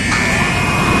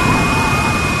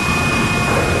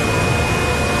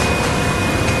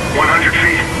 $100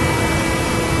 feet.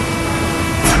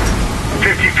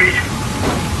 50 feet.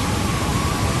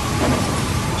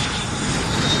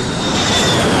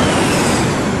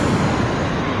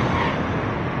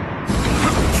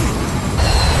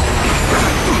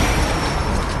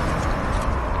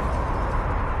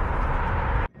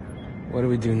 What do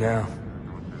we do now?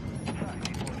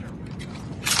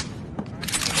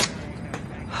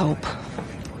 Hope.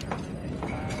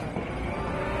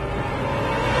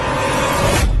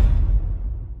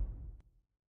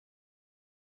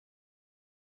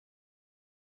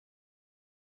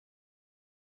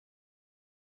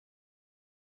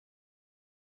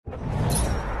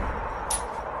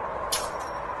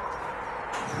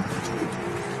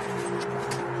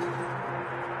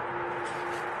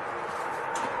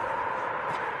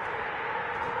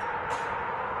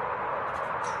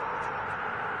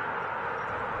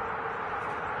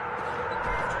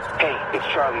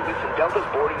 It's Charlie. Listen, Delta's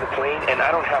boarding the plane, and I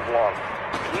don't have long.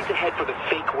 You need to head for the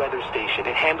fake weather station.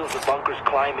 It handles the bunker's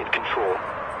climate control.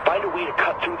 Find a way to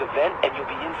cut through the vent, and you'll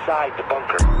be inside the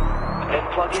bunker. Then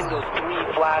plug in those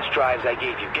 3 flash drives I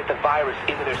gave you. Get the virus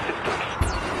into their systems.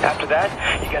 After that,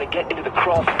 you gotta get into the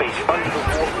crawl space under the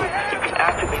war room. You can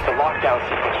activate the lockdown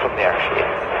sequence from there.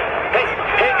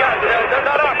 Hey guys,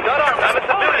 not armed. I'm a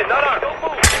civilian, not armed. Don't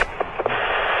move.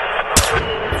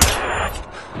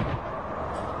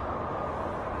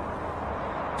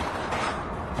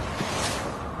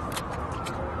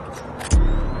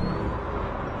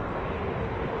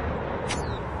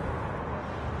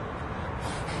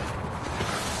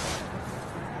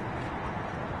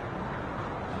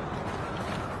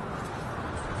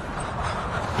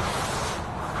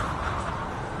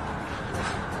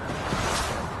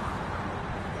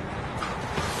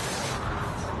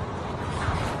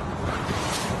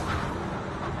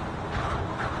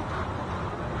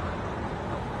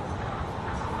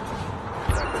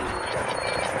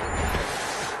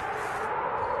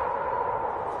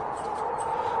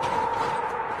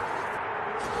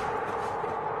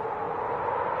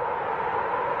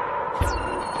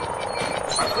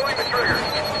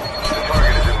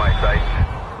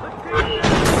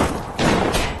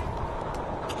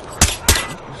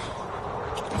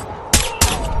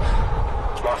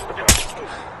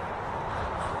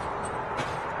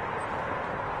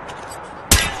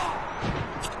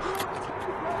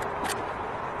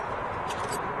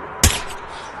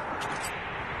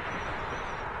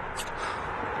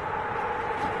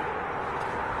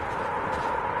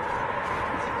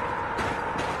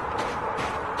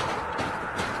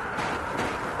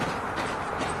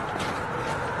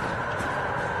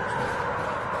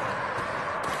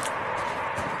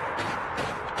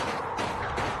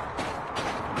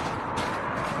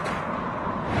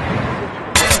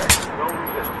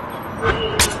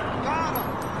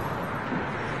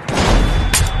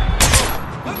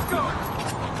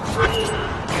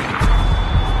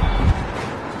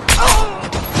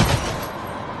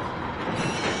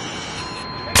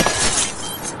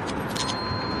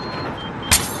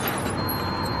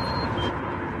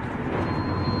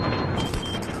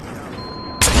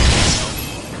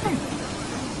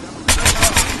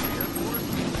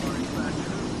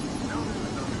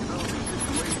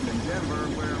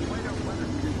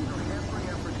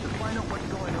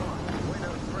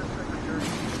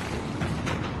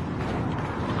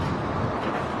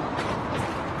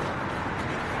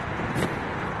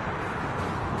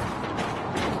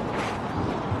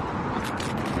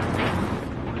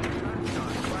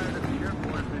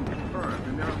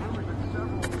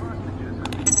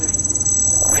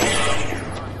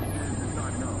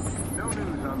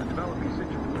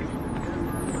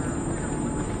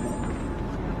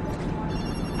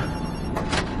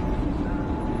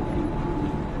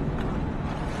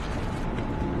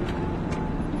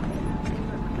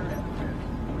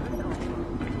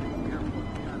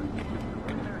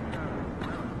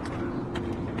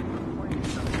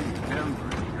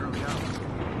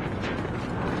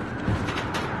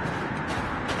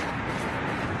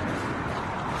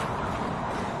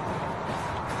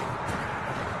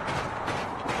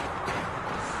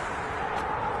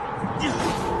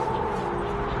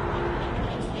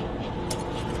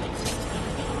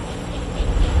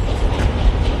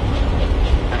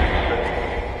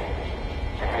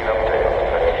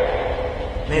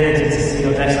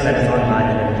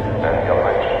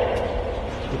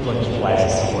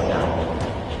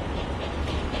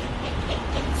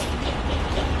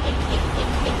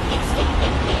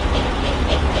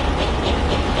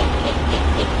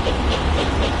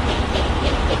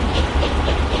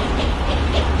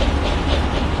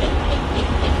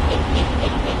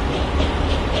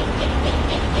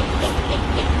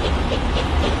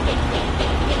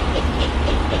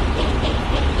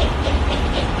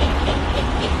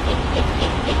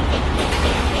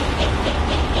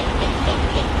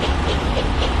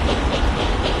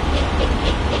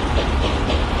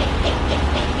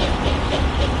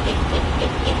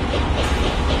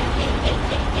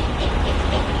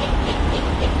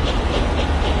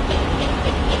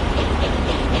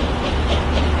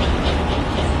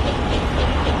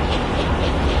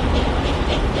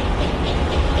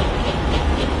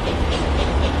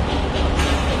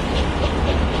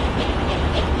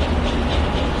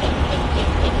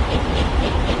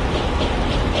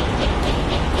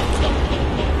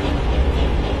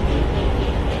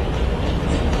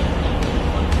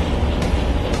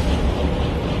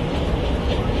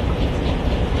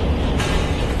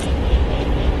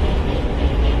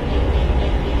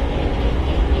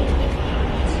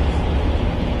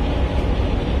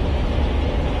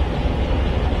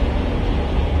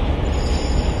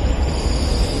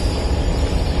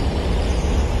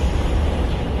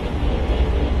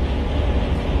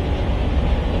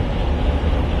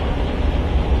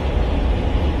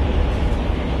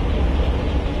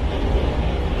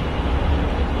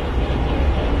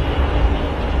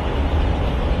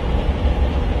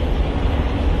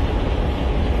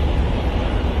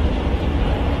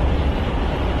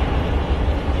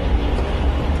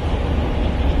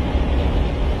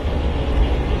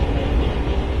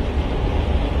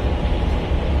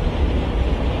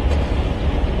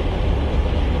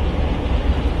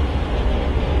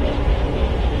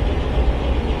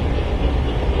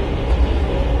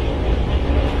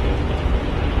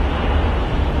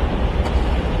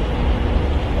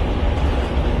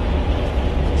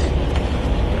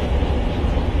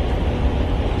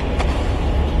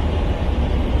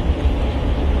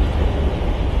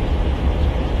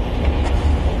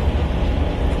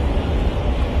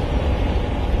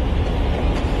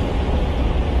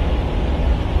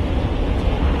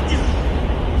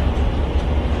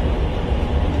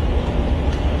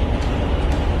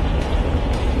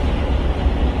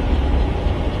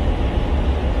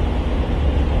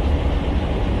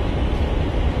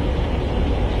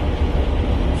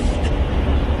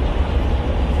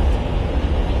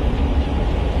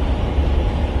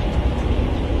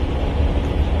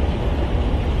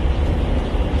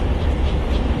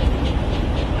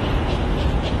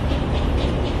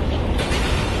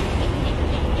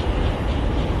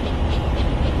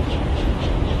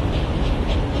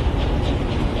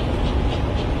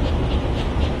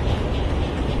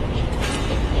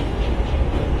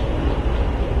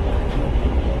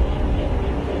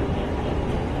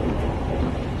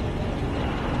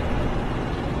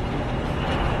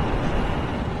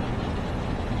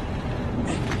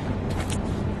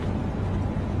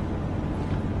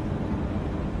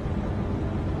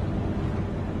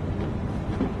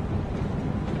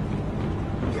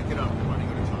 it up. We're running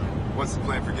out of time. What's the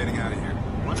plan for getting out of here?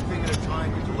 One thing at a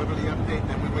time. You deliver the update,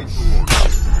 then we wait for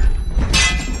orders.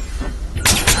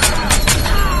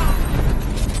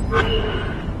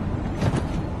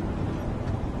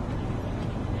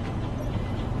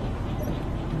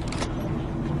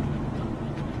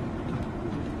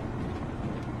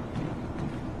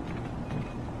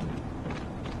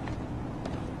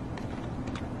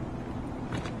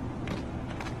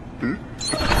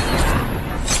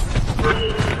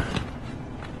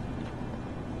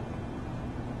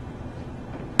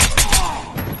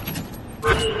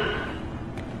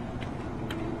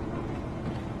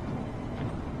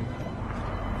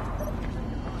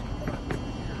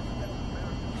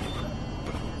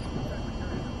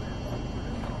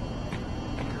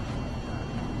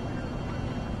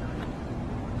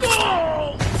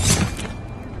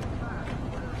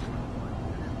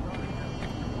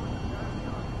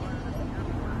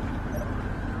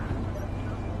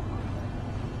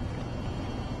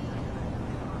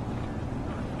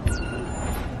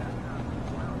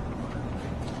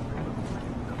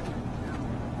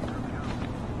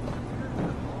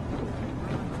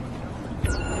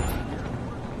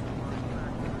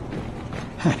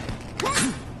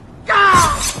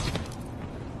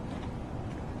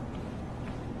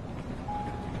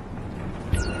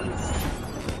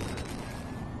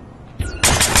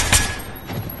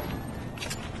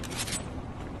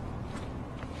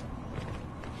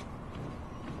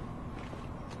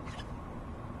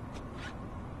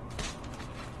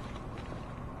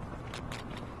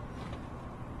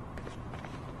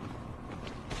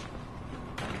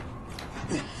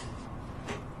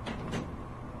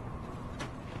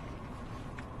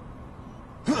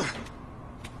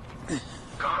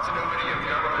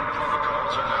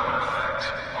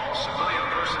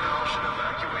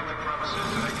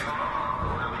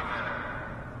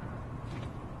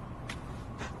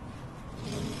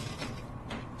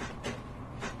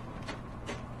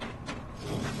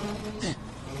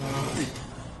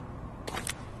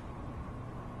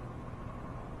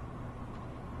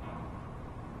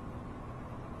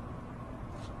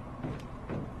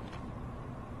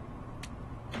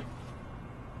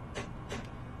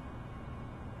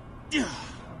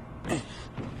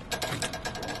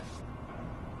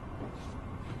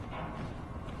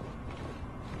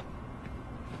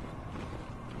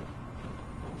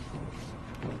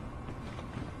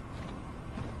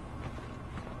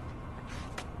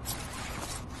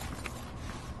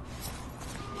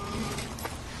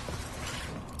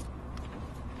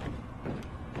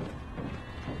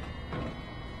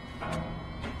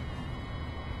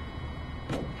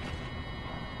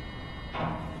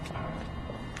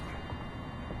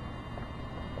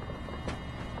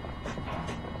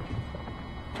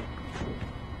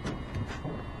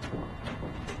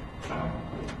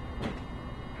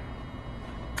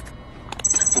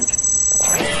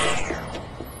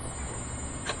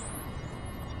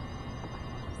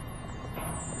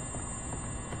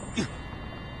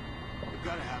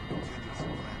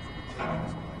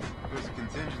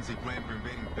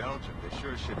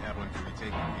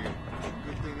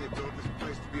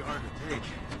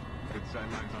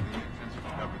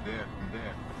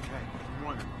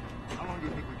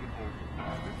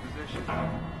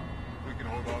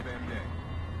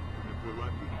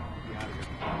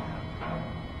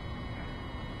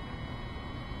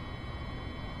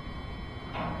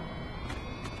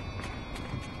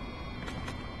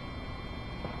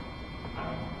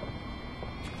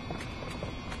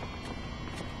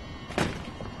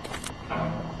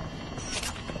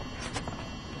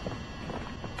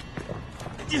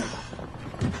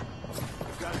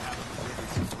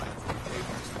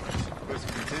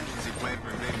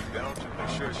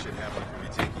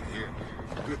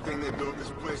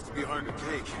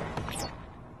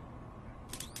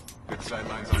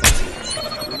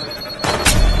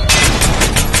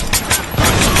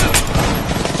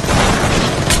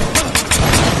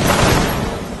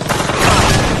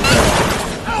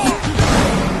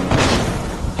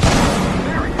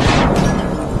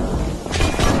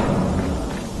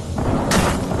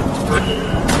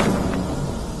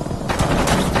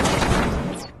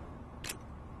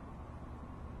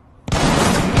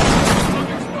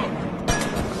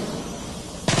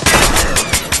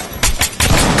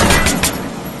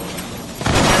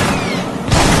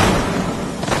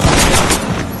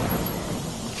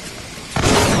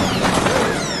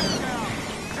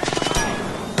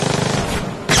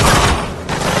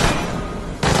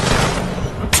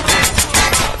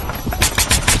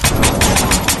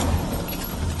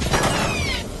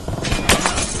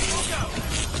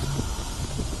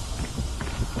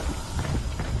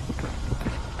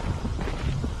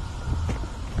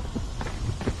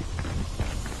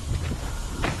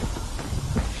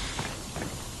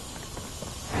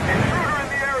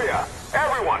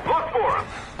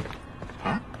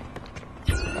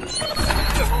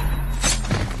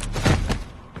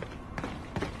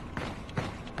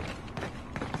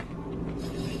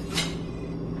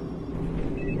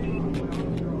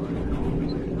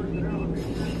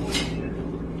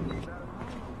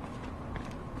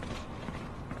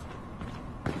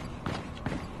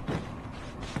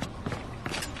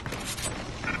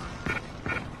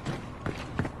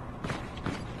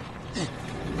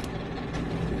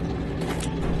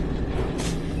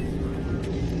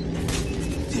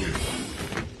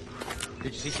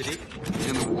 see Sadiq? He's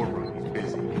in the war room. He's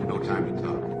busy. No time to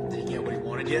talk. Did he get what he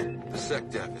wanted yet? The sec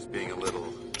def is being a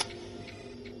little...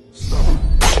 stubborn.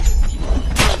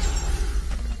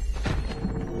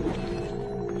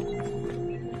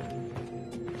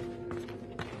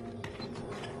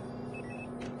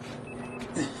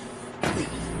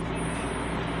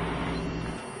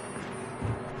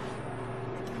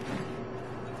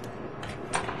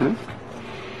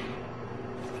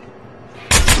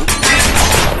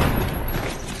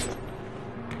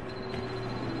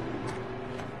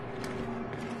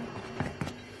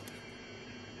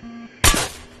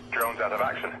 Drones out of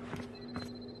action.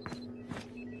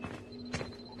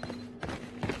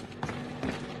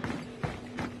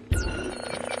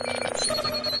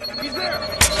 He's there!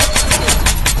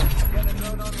 Get a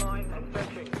drone online and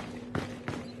searching.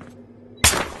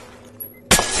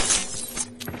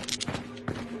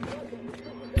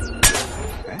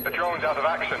 The drone's out of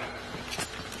action.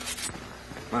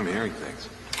 I'm hearing things.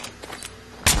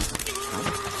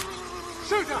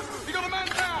 Shoot him! You got a man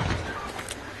down!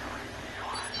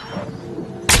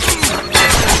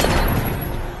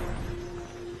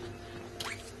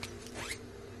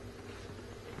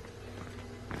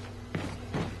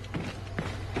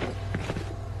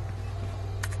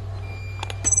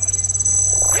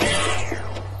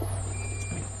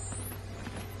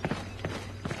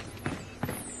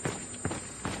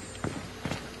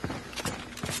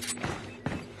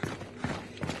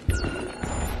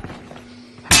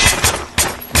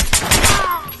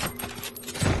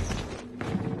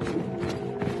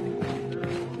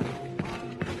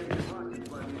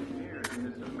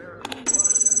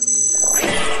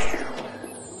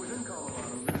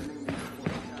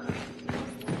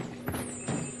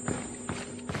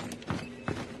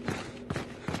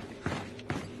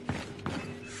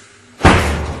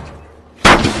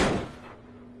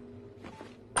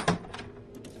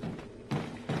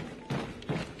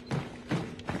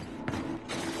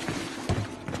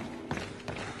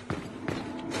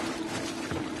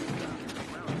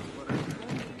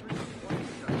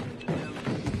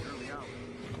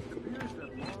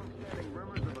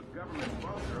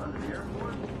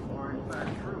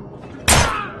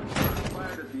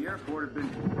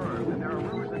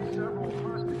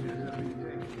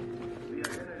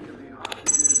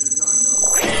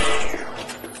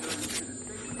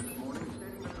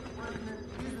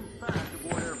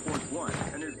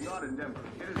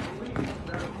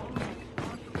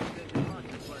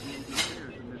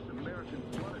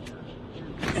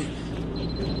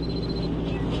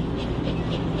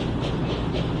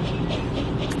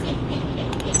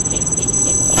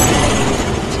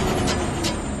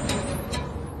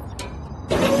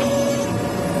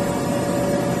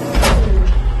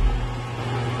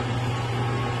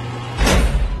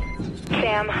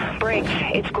 Briggs,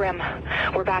 it's Grim.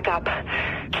 We're back up.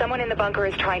 Someone in the bunker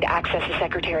is trying to access the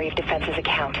Secretary of Defense's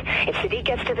account. If Sadiq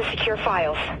gets to the secure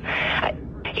files,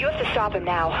 you have to stop him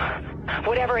now.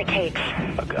 Whatever it takes.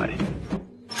 I got it.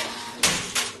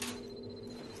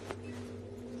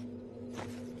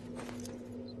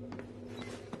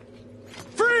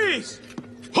 Freeze!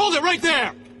 Hold it right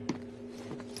there!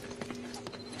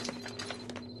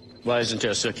 Why isn't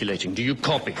air circulating? Do you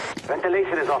copy?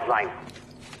 Ventilation is offline.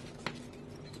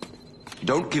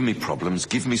 Don't give me problems,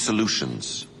 give me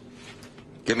solutions.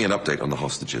 Get me an update on the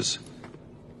hostages.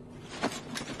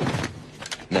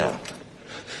 Now,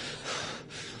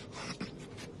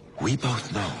 we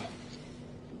both know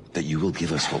that you will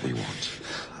give us what we want.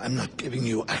 I'm not giving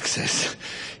you access.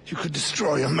 You could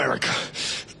destroy America.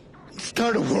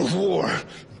 Start a world war.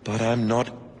 But I'm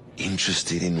not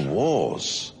interested in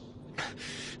wars.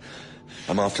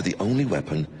 I'm after the only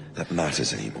weapon that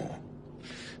matters anymore.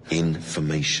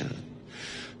 Information.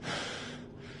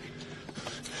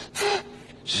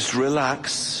 Just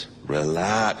relax.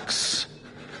 Relax.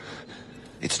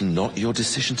 It's not your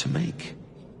decision to make.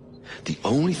 The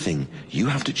only thing you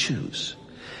have to choose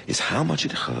is how much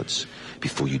it hurts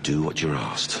before you do what you're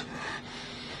asked.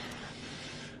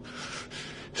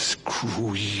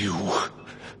 Screw you.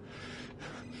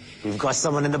 We've got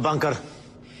someone in the bunker.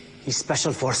 He's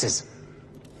Special Forces.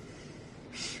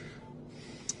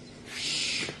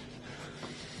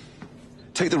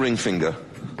 Take the ring finger.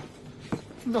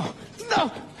 No,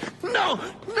 no, no,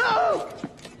 no!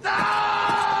 No!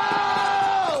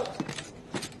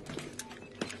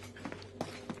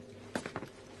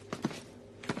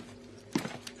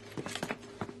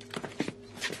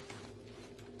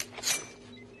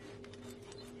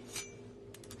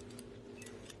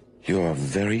 You are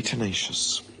very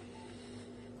tenacious.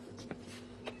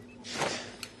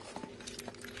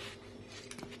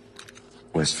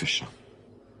 Where's Fisher?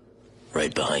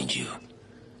 Right behind you.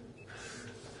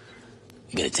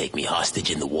 You gonna take me hostage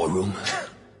in the war room?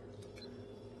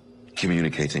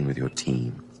 Communicating with your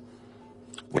team.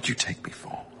 What do you take me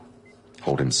for?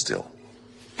 Hold him still.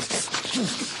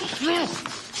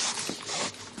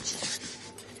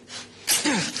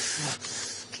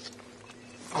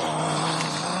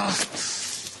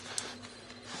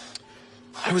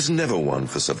 I was never one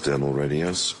for subdermal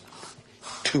radios.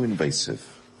 Too invasive.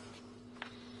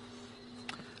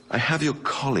 I have your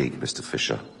colleague, Mr.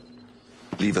 Fisher.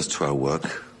 Leave us to our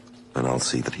work, and I'll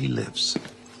see that he lives.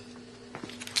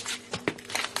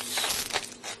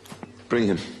 Bring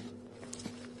him.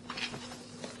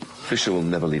 Fisher will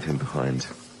never leave him behind.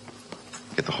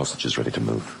 Get the hostages ready to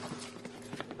move.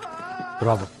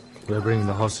 Bravo. We're bringing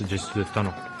the hostages to the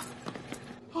tunnel.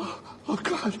 Oh,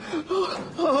 God.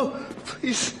 Oh,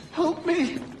 please help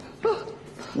me.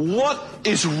 What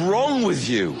is wrong with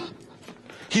you?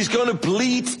 He's going to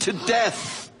bleed to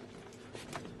death.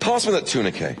 Pass me that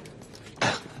tourniquet.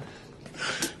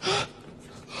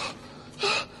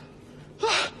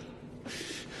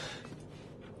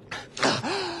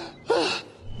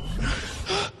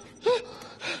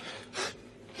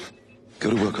 Go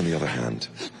to work on the other hand.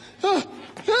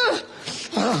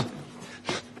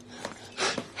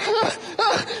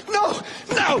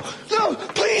 No,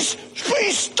 please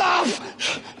stop.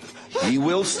 He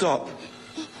will stop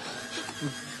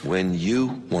when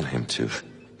you want him to.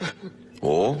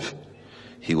 Or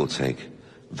he will take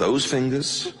those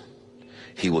fingers,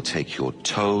 he will take your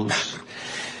toes,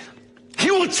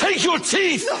 he will take your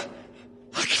teeth!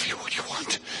 I'll give you what you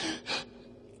want.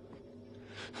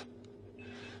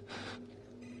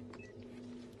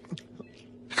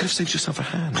 You could have saved yourself a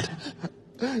hand.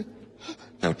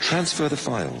 Now transfer the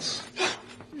files.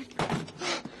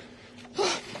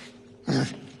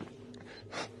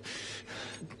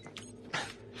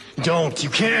 Don't, you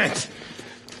can't.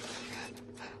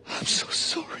 I'm so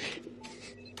sorry.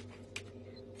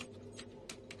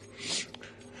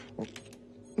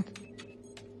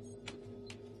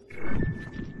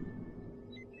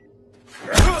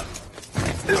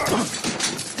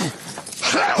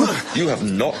 You have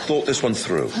not thought this one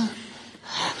through.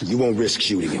 You won't risk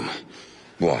shooting him.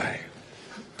 Why?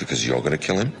 Because you're going to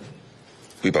kill him?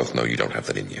 We both know you don't have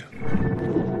that in you.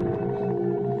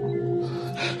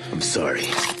 I'm sorry.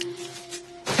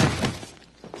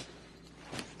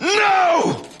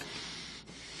 No!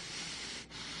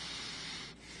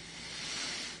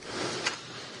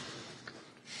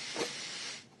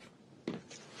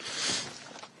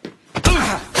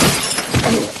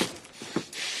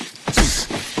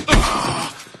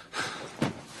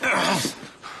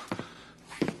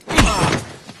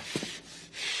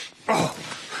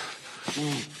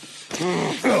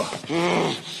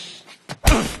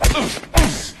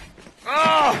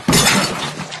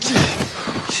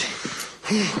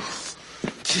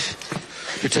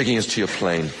 You're taking us to your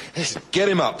plane. Get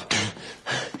him up.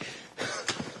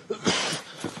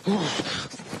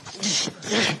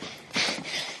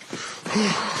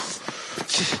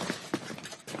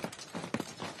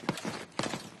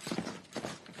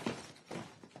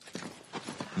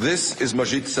 This is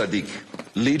Majid Sadiq,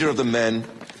 leader of the men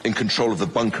in control of the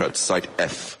bunker at Site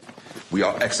F. We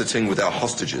are exiting with our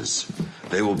hostages.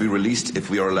 They will be released if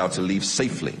we are allowed to leave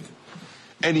safely.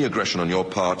 Any aggression on your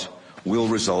part will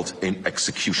result in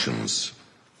executions.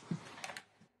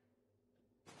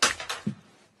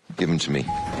 Give him to me.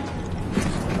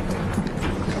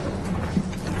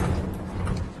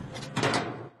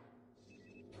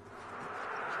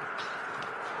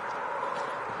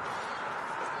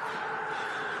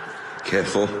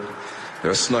 Careful. There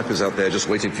are snipers out there just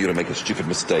waiting for you to make a stupid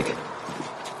mistake.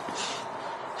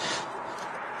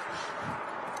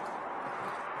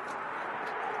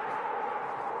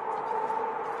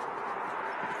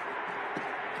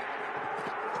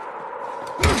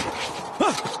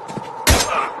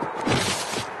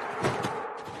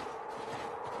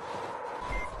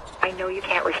 I know you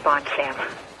can't respond, Sam.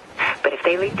 But if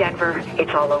they leave Denver,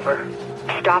 it's all over.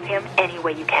 Stop him any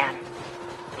way you can.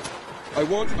 I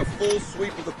want a full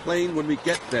sweep of the plane when we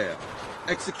get there.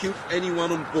 Execute anyone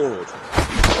on board.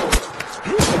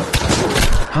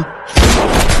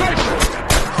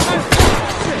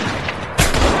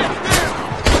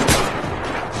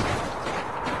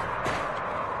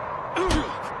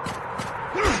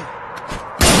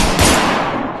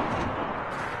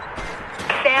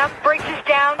 Sam, Briggs is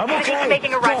down. I'm okay. He's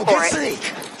making a run for it.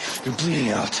 Sadiq. You're bleeding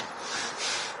out.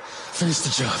 Finish the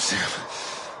job, Sam.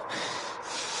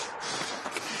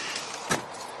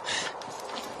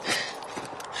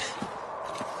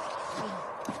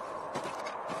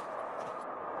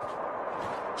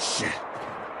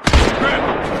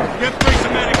 Get Briggs a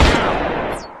medic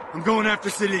now. I'm going after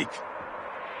Sadiq.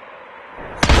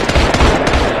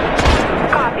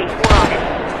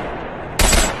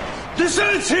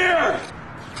 Present here!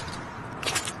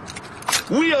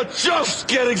 We are just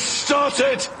getting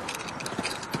started!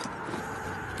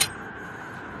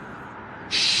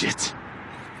 Shit.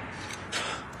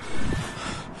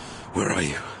 Where are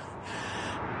you?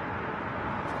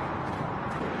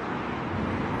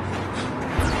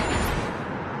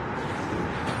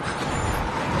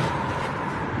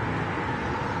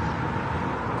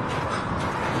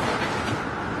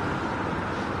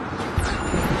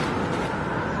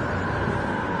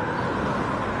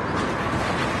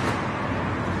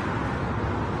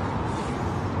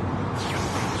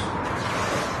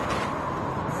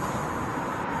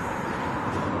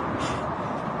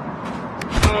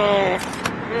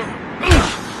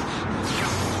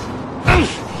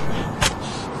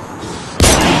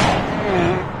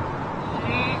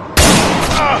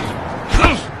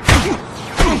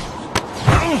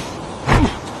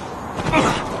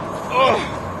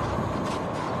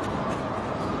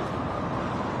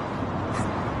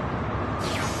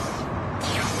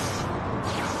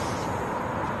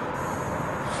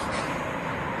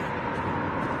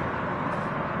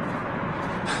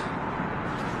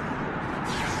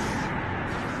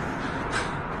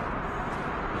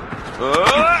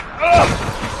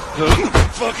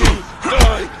 Fucking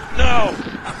die now!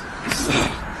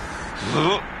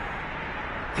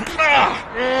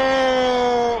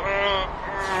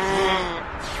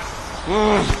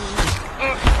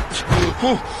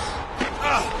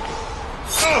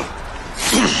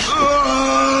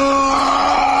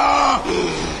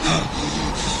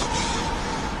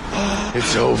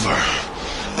 It's over.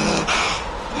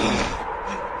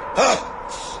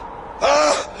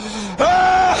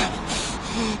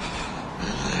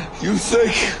 You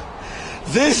think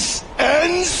this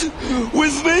ends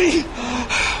with me?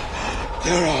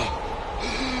 There are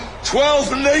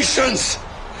 12 nations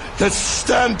that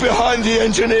stand behind the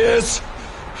engineers.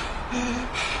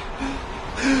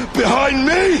 Behind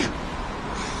me?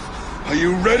 Are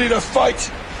you ready to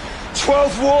fight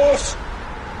 12 wars?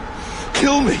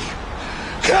 Kill me.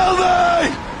 Kill me!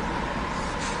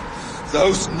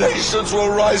 Those nations will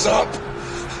rise up.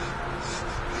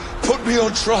 Put me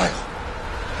on trial.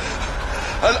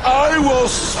 And I will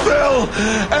spill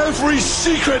every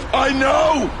secret I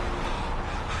know.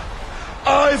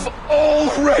 I've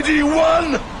already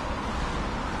won.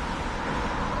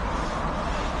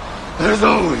 There's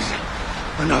always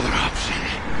another option.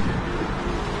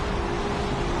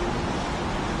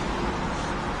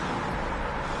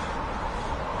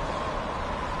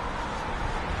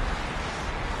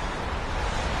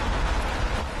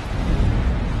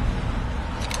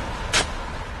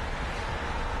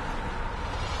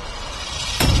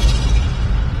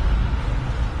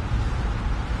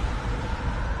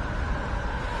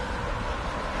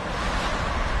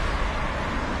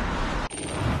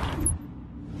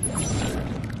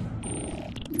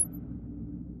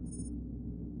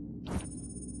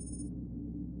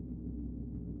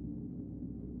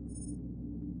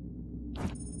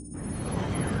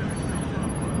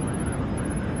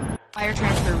 Wire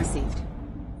transfer received.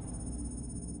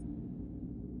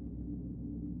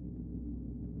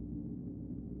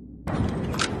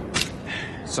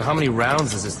 So how many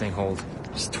rounds does this thing hold?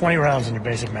 It's 20 rounds in your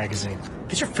basic magazine.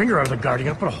 Get your finger out of the guard,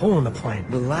 you're gonna put a hole in the plane.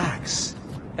 Relax.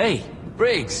 Hey,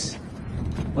 Briggs!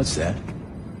 What's that?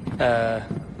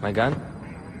 My gun?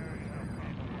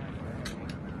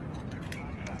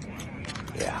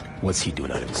 Yeah, what's he doing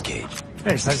out of his cage?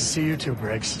 Hey, it's nice to see you too,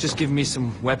 Briggs. Just give me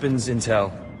some weapons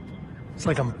intel. It's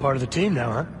like I'm part of the team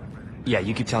now, huh? Yeah,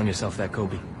 you keep telling yourself that,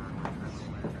 Kobe.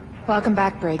 Welcome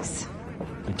back, Briggs.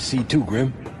 Good to see you too,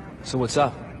 Grim. So what's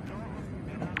up?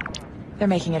 They're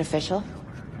making it official.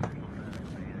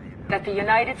 That the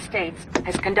United States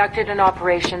has conducted an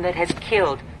operation that has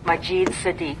killed Majid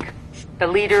Sadiq, the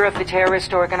leader of the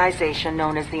terrorist organization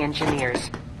known as the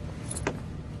Engineers.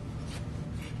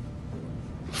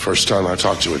 First time I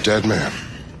talked to a dead man.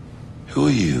 Who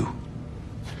are you?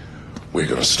 We're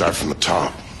gonna start from the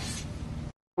top.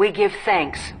 We give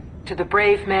thanks to the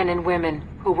brave men and women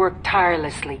who work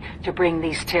tirelessly to bring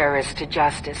these terrorists to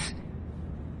justice.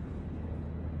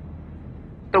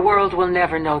 The world will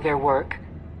never know their work.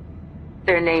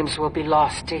 Their names will be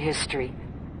lost to history.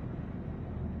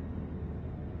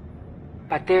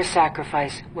 But their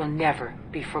sacrifice will never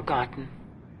be forgotten.